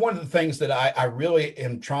 That's one of the things that I really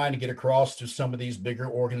am trying to get across to some of these bigger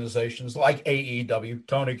organizations like AEW,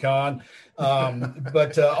 Tony Khan,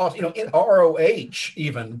 but also, in ROH,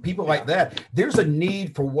 even people like that. There's a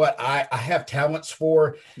need for what I have talents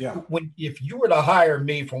for. Yeah. If you were to hire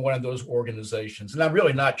me from one of those organizations, and I'm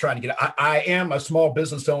really not trying to I am a small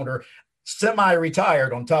business owner,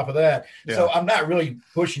 semi-retired on top of that. Yeah. So I'm not really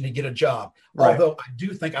pushing to get a job. Right. Although I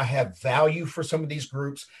do think I have value for some of these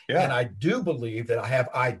groups. Yeah. And I do believe that I have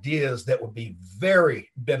ideas that would be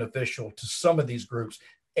very beneficial to some of these groups,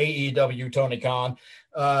 AEW, Tony Khan,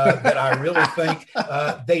 that I really think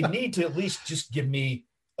they need to at least just give me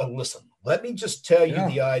a listen. Let me just tell you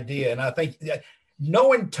the idea. And I think that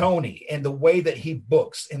knowing Tony and the way that he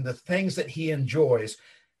books and the things that he enjoys,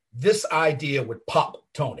 this idea would pop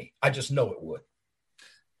Tony. I just know it would.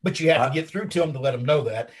 But you have to get through to him to let him know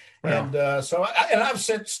that. Well, and so I've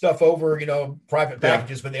sent stuff over, private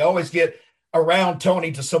packages, but they always get around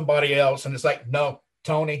Tony to somebody else. And it's like, no,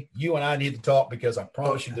 Tony, you and I need to talk because I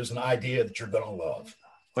promise you there's an idea that you're going to love.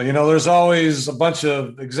 Well, there's always a bunch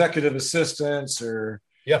of executive assistants or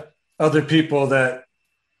other people that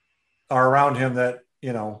are around him that,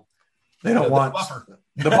 they don't want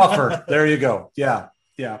the buffer. There you go. Yeah.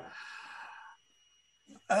 Yeah.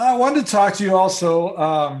 I wanted to talk to you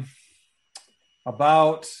also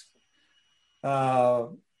about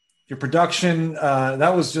your production.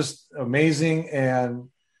 That was just amazing. And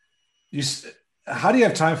how do you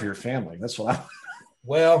have time for your family? That's what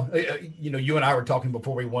Well, you and I were talking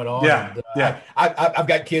before we went on. Yeah, and, I've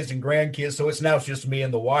got kids and grandkids, so it's just me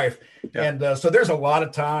and the wife. Yeah. And so there's a lot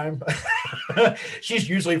of time. She's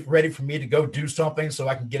usually ready for me to go do something so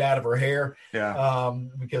I can get out of her hair. Yeah.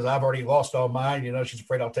 Because I've already lost all mine. She's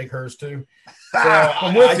afraid I'll take hers too. So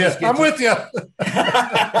I'm with you.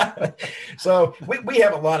 So we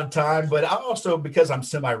have a lot of time, but I also, because I'm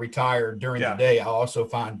semi-retired during the day, I also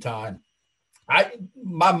find time.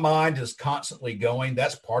 My mind is constantly going.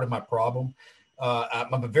 That's part of my problem.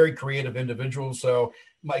 I'm a very creative individual, so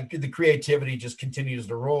the creativity just continues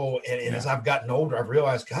to roll. And as I've gotten older, I've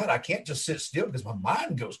realized, God, I can't just sit still because my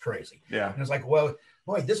mind goes crazy. Yeah. And it's like, well,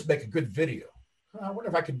 boy, this would make a good video. I wonder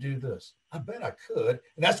if I could do this. I bet I could.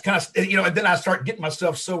 And that's kind of, and then I start getting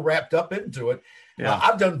myself so wrapped up into it. Yeah.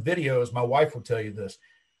 I've done videos. My wife will tell you this.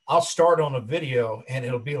 I'll start on a video and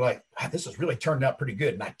it'll be like, this has really turned out pretty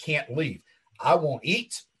good. And I can't leave. I won't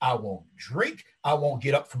eat. I won't drink. I won't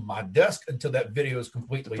get up from my desk until that video is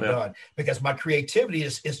completely done, because my creativity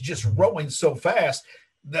is just rolling so fast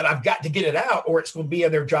that I've got to get it out or it's going to be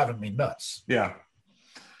in there driving me nuts. Yeah.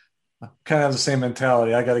 Kind of have the same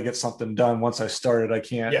mentality. I got to get something done. Once I started, I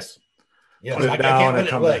can't put it down. I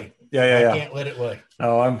can't let it lay. Yeah. I can't let it lay.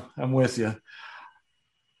 No, I'm with you.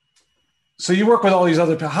 So you work with all these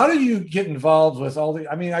other people. How do you get involved with all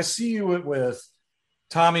the, I mean, I see you with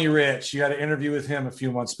Tommy Rich. You had an interview with him a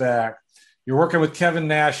few months back. You're working with Kevin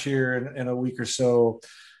Nash here in a week or so.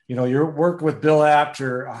 You're working with Bill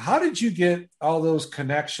Apter. How did you get all those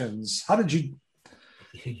connections? How did you?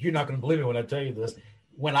 You're not going to believe me when I tell you this.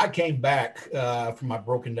 When I came back from my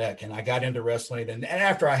broken neck and I got into wrestling, and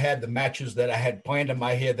after I had the matches that I had planned in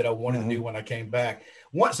my head that I wanted to do when I came back,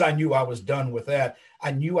 once I knew I was done with that,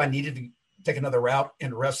 I knew I needed to take another route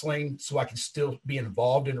in wrestling so I could still be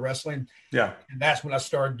involved in wrestling. Yeah. And that's when I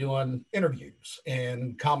started doing interviews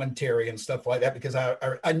and commentary and stuff like that, because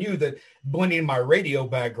I knew that blending my radio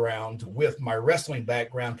background with my wrestling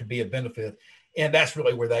background could be a benefit. And that's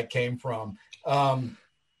really where that came from.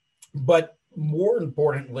 But more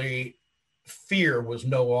importantly, fear was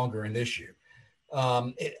no longer an issue.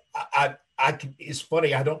 It's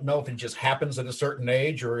funny. I don't know if it just happens at a certain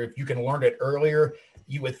age or if you can learn it earlier.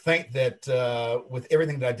 You would think that with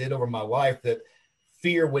everything that I did over my life, that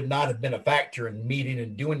fear would not have been a factor in meeting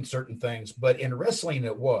and doing certain things. But in wrestling,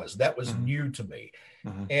 it was. That was new to me.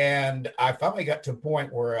 And I finally got to a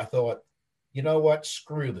point where I thought, you know what?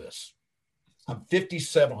 Screw this. I'm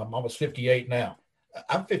 57. I'm almost 58 now.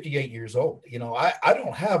 I'm 58 years old. I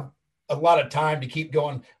don't have a lot of time to keep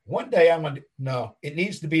going. One day no, it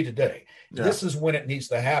needs to be today. Yeah. This is when it needs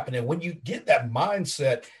to happen. And when you get that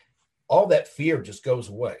mindset, all that fear just goes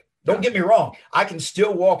away. Don't get me wrong. I can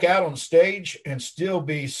still walk out on stage and still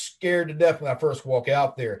be scared to death when I first walk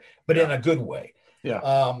out there, but in a good way.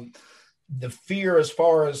 Yeah. The fear as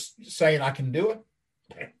far as saying I can do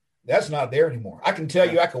it, that's not there anymore. I can tell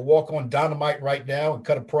you I could walk on Dynamite right now and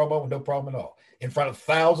cut a promo with no problem at all in front of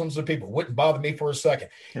thousands of people. It wouldn't bother me for a second.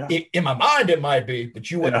 Yeah. In my mind, it might be,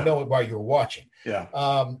 but you wouldn't know it while you were watching. Yeah.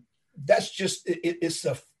 That's just,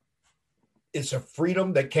 it's a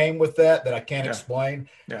freedom that came with that I can't explain.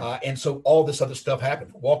 Yeah. And so all this other stuff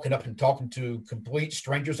happened. Walking up and talking to complete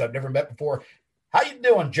strangers I've never met before. How you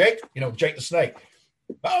doing, Jake? Jake the Snake.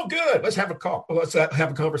 Oh, good. Let's have a call. Let's have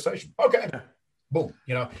a conversation. Okay. Yeah. Boom.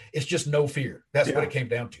 It's just no fear. That's what it came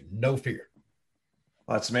down to. No fear.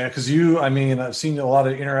 That's man. Because I've seen a lot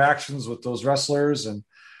of interactions with those wrestlers, and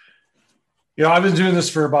I've been doing this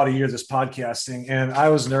for about a year, this podcasting, and I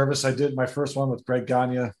was nervous. I did my first one with Greg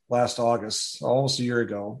Gagne last August, almost a year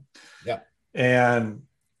ago. Yeah. And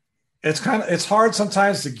it's hard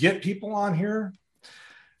sometimes to get people on here,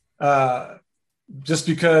 just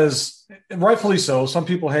because, and rightfully so, some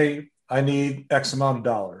people, hey, I need X amount of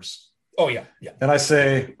dollars. Oh yeah. Yeah. And I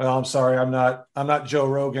say, well, I'm sorry. I'm not Joe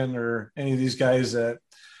Rogan or any of these guys that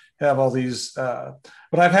have all these, but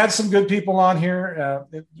I've had some good people on here,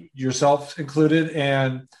 yourself included.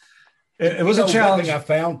 And it was a challenge. One thing I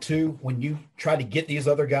found too, when you try to get these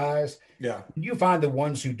other guys, you find the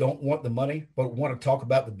ones who don't want the money, but want to talk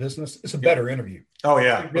about the business. It's a better interview. Oh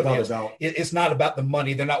yeah. It really is. It's not about the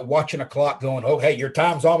money. They're not watching a clock going, oh, hey, your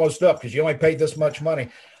time's almost up because you only paid this much money.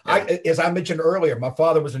 Yeah. As I mentioned earlier, my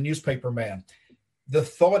father was a newspaper man. The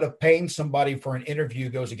thought of paying somebody for an interview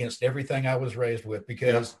goes against everything I was raised with,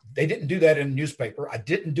 because they didn't do that in a newspaper. I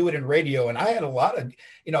didn't do it in radio. And I had a lot of,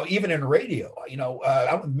 even in radio, I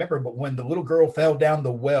don't remember, but when the little girl fell down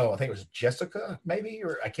the well, I think it was Jessica, maybe,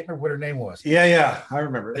 or I can't remember what her name was. Yeah. I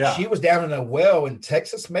remember. Yeah. She was down in a well in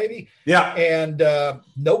Texas, maybe. Yeah. And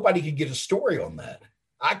nobody could get a story on that.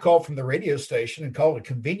 I called from the radio station and called a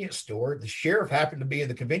convenience store. The sheriff happened to be in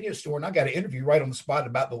the convenience store, and I got an interview right on the spot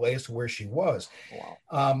about the latest of where she was.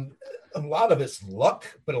 Wow. A lot of it's luck,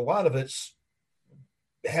 but a lot of it's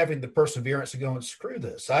having the perseverance to go and screw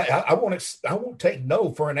this. I won't take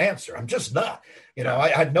no for an answer. I'm just not.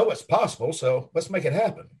 I know it's possible, so let's make it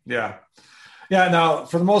happen. Yeah. Yeah. Now,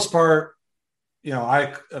 for the most part,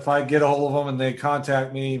 if I get a hold of them and they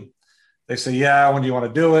contact me, they say, yeah, when do you want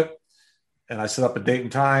to do it? And I set up a date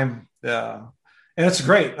and time. And it's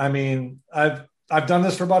great. I mean, I've done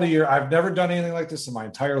this for about a year. I've never done anything like this in my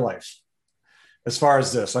entire life. As far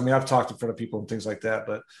as this, I've talked in front of people and things like that,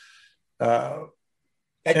 but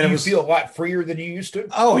And do you feel a lot freer than you used to?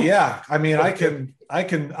 Oh yeah. I mean, I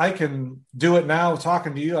can do it now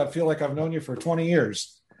talking to you. I feel like I've known you for 20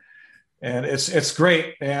 years and it's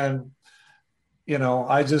great. And, you know,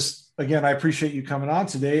 again, I appreciate you coming on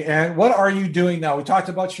today. And what are you doing now? We talked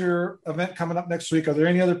about your event coming up next week. Are there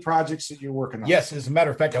any other projects that you're working on? Yes. As a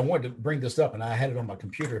matter of fact, I wanted to bring this up and I had it on my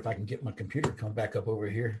computer. If I can get my computer to come back up over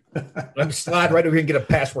here. Let me slide right over here and get a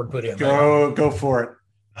password put in. Go for it.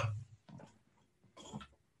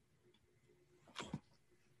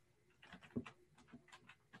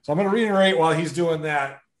 So I'm going to reiterate while he's doing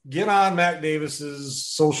that. Get on Mac Davis's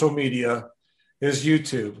social media, his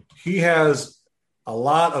YouTube. He has a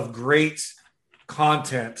lot of great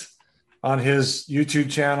content on his YouTube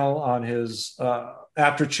channel, on his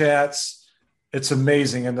after chats. It's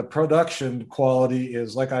amazing. And the production quality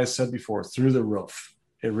is, like I said before, through the roof.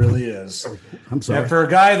 It really is. I'm sorry. And for a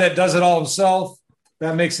guy that does it all himself,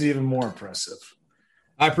 that makes it even more impressive.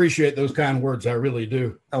 I appreciate those kind words. I really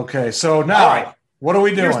do. Okay. So now, what are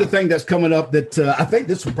we doing? Here's the thing that's coming up that I think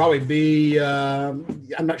this will probably be, I'm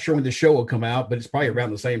not sure when the show will come out, but it's probably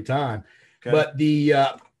around the same time. Okay. But the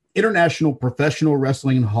International Professional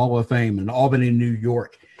Wrestling Hall of Fame in Albany, New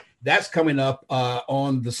York, that's coming up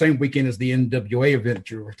on the same weekend as the NWA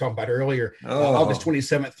event you were talking about earlier, August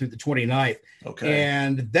 27th through the 29th. Okay.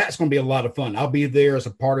 And that's going to be a lot of fun. I'll be there as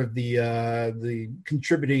a part of the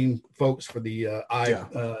contributing folks for the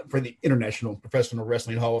International Professional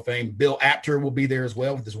Wrestling Hall of Fame. Bill Apter will be there as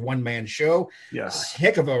well with this one-man show. Yes. A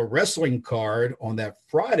heck of a wrestling card on that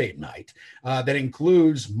Friday night that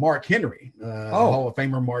includes Mark Henry, Hall of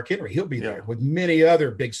Famer Mark Henry. He'll be there with many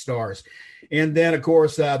other big stars. And then, of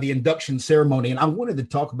course, the induction ceremony. And I wanted to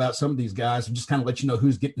talk about some of these guys and just kind of let you know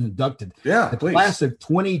who's getting inducted. Yeah, the please. Class of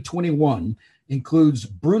 2021 includes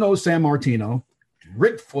Bruno Sammartino,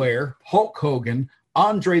 Ric Flair, Hulk Hogan,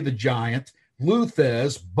 Andre the Giant, Lou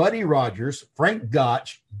Thesz, Buddy Rogers, Frank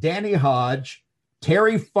Gotch, Danny Hodge,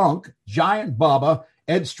 Terry Funk, Giant Baba,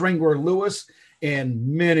 Ed Strangler Lewis, and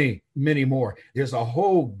many, many more. There's a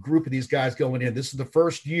whole group of these guys going in. This is the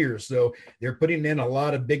first year, so they're putting in a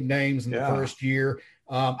lot of big names in the first year.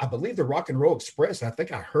 I believe the Rock and Roll Express, I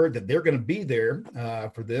think I heard that they're going to be there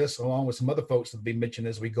for this, along with some other folks that will be mentioned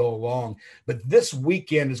as we go along. But this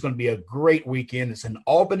weekend is going to be a great weekend. It's in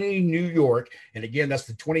Albany, New York. And again, that's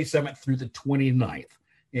the 27th through the 29th.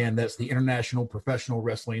 And that's the International Professional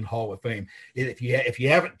Wrestling Hall of Fame. If you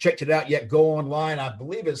haven't checked it out yet, go online. I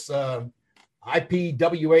believe it's ipwhf.org,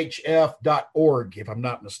 if I'm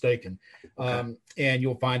not mistaken. And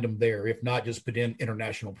you'll find them there. If not, just put in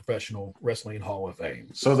International Professional Wrestling Hall of Fame.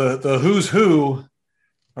 So the who's who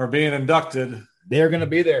are being inducted. They're going to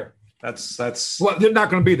be there. That's well, they're not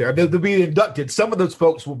going to be there. They'll be inducted. Some of those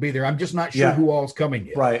folks will be there. I'm just not sure who all's coming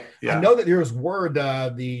yet. Right. Yeah. I know that there was word.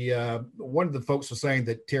 One of the folks was saying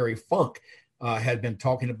that Terry Funk had been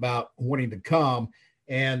talking about wanting to come.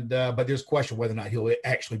 And but there's a question whether or not he'll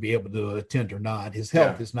actually be able to attend or not. His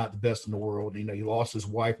health is not the best in the world. You know, he lost his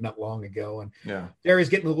wife not long ago, and Terry's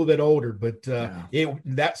getting a little bit older. But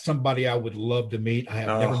that's somebody I would love to meet. I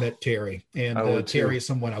have never met Terry, and Terry is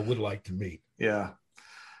someone I would like to meet. Yeah,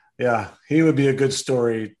 he would be a good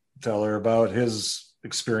storyteller about his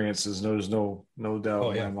experiences. There's no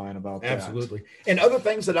doubt in my mind about that. Absolutely. And other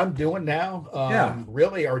things that I'm doing now,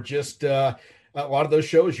 really are just. A lot of those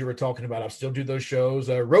shows you were talking about, I still do those shows.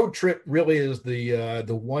 Road Trip really is the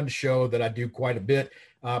one show that I do quite a bit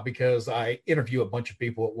because I interview a bunch of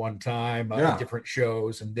people at one time at different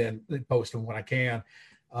shows and then post them when I can.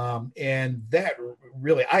 And that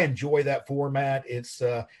really, I enjoy that format.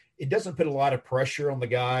 It doesn't put a lot of pressure on the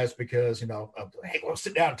guys because, hey, well,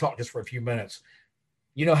 sit down and talk just for a few minutes.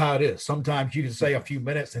 You know how it is. Sometimes you can say a few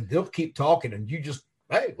minutes and they'll keep talking and you just,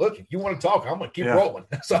 hey, look, if you want to talk, I'm going to keep rolling.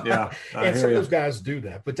 So, and some of those guys do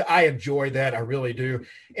that, but I enjoy that. I really do.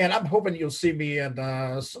 And I'm hoping you'll see me in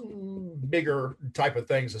some bigger type of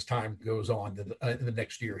things as time goes on in the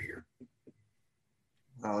next year here.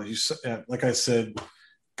 Well, like I said,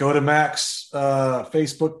 go to Mac's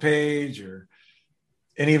Facebook page or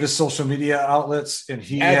any of his social media outlets. And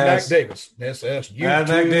he has Mac Davis. That's YouTube, Mac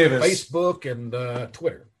Davis. Facebook, and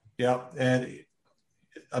Twitter. Yeah. And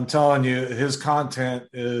I'm telling you, his content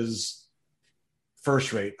is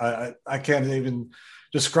first rate. I can't even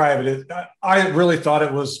describe it. I really thought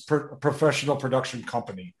it was a professional production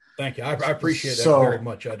company. Thank you. I appreciate that very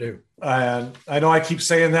much. I do. And I know I keep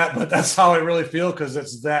saying that, but that's how I really feel because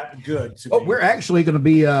it's that good. We're actually going to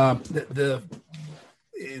be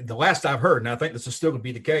the last I've heard, and I think this is still going to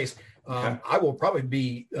be the case, I will probably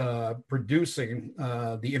be producing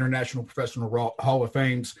the International Professional Hall of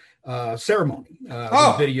Fame's ceremony.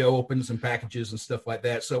 When video opens and packages and stuff like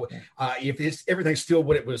that. So if everything's still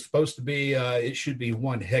what it was supposed to be, it should be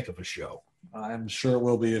one heck of a show. I'm sure it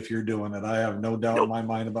will be if you're doing it. I have no doubt in my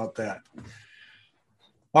mind about that.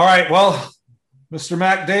 All right. Well, Mr.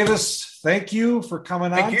 Mac Davis, thank you for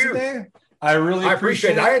coming on today. I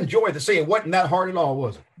appreciate it. I enjoyed the scene. It wasn't that hard at all,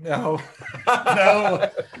 was it? No. No.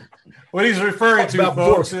 What he's referring to,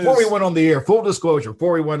 folks, before we went on the air, full disclosure,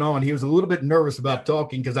 before we went on, he was a little bit nervous about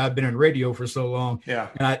talking because I've been in radio for so long. Yeah.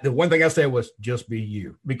 And the one thing I said was just be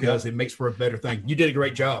you, because it makes for a better thing. You did a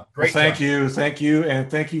great job. Thank you. Thank you.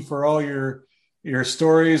 And thank you for all your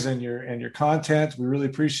stories and your content. We really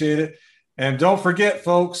appreciate it. And don't forget,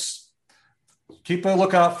 folks, keep a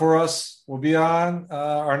lookout for us. We'll be on.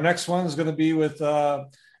 Our next one is going to be with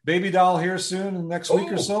Baby Doll here soon in the next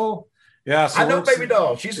week or so. Yeah, so I know Baby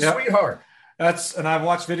Doll. She's a sweetheart. And I've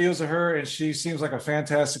watched videos of her, and she seems like a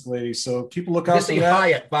fantastic lady. So keep a lookout for that. Missy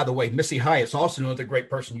Hyatt, by the way. Missy Hyatt's also another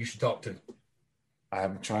great person you should talk to.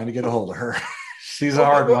 I'm trying to get a hold of her. She's a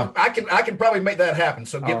hard one. I can probably make that happen.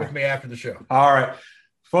 So get with me after the show. All right,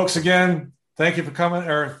 folks. Again, thank you for coming.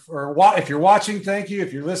 Or if you're watching, thank you.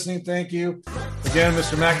 If you're listening, thank you. Again,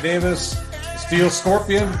 Mr. Mac Davis, Steel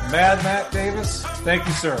Scorpion, Mad Mac Davis. Thank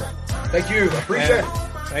you, sir. Thank you. I appreciate it.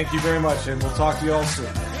 Thank you very much, and we'll talk to you all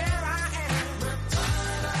soon.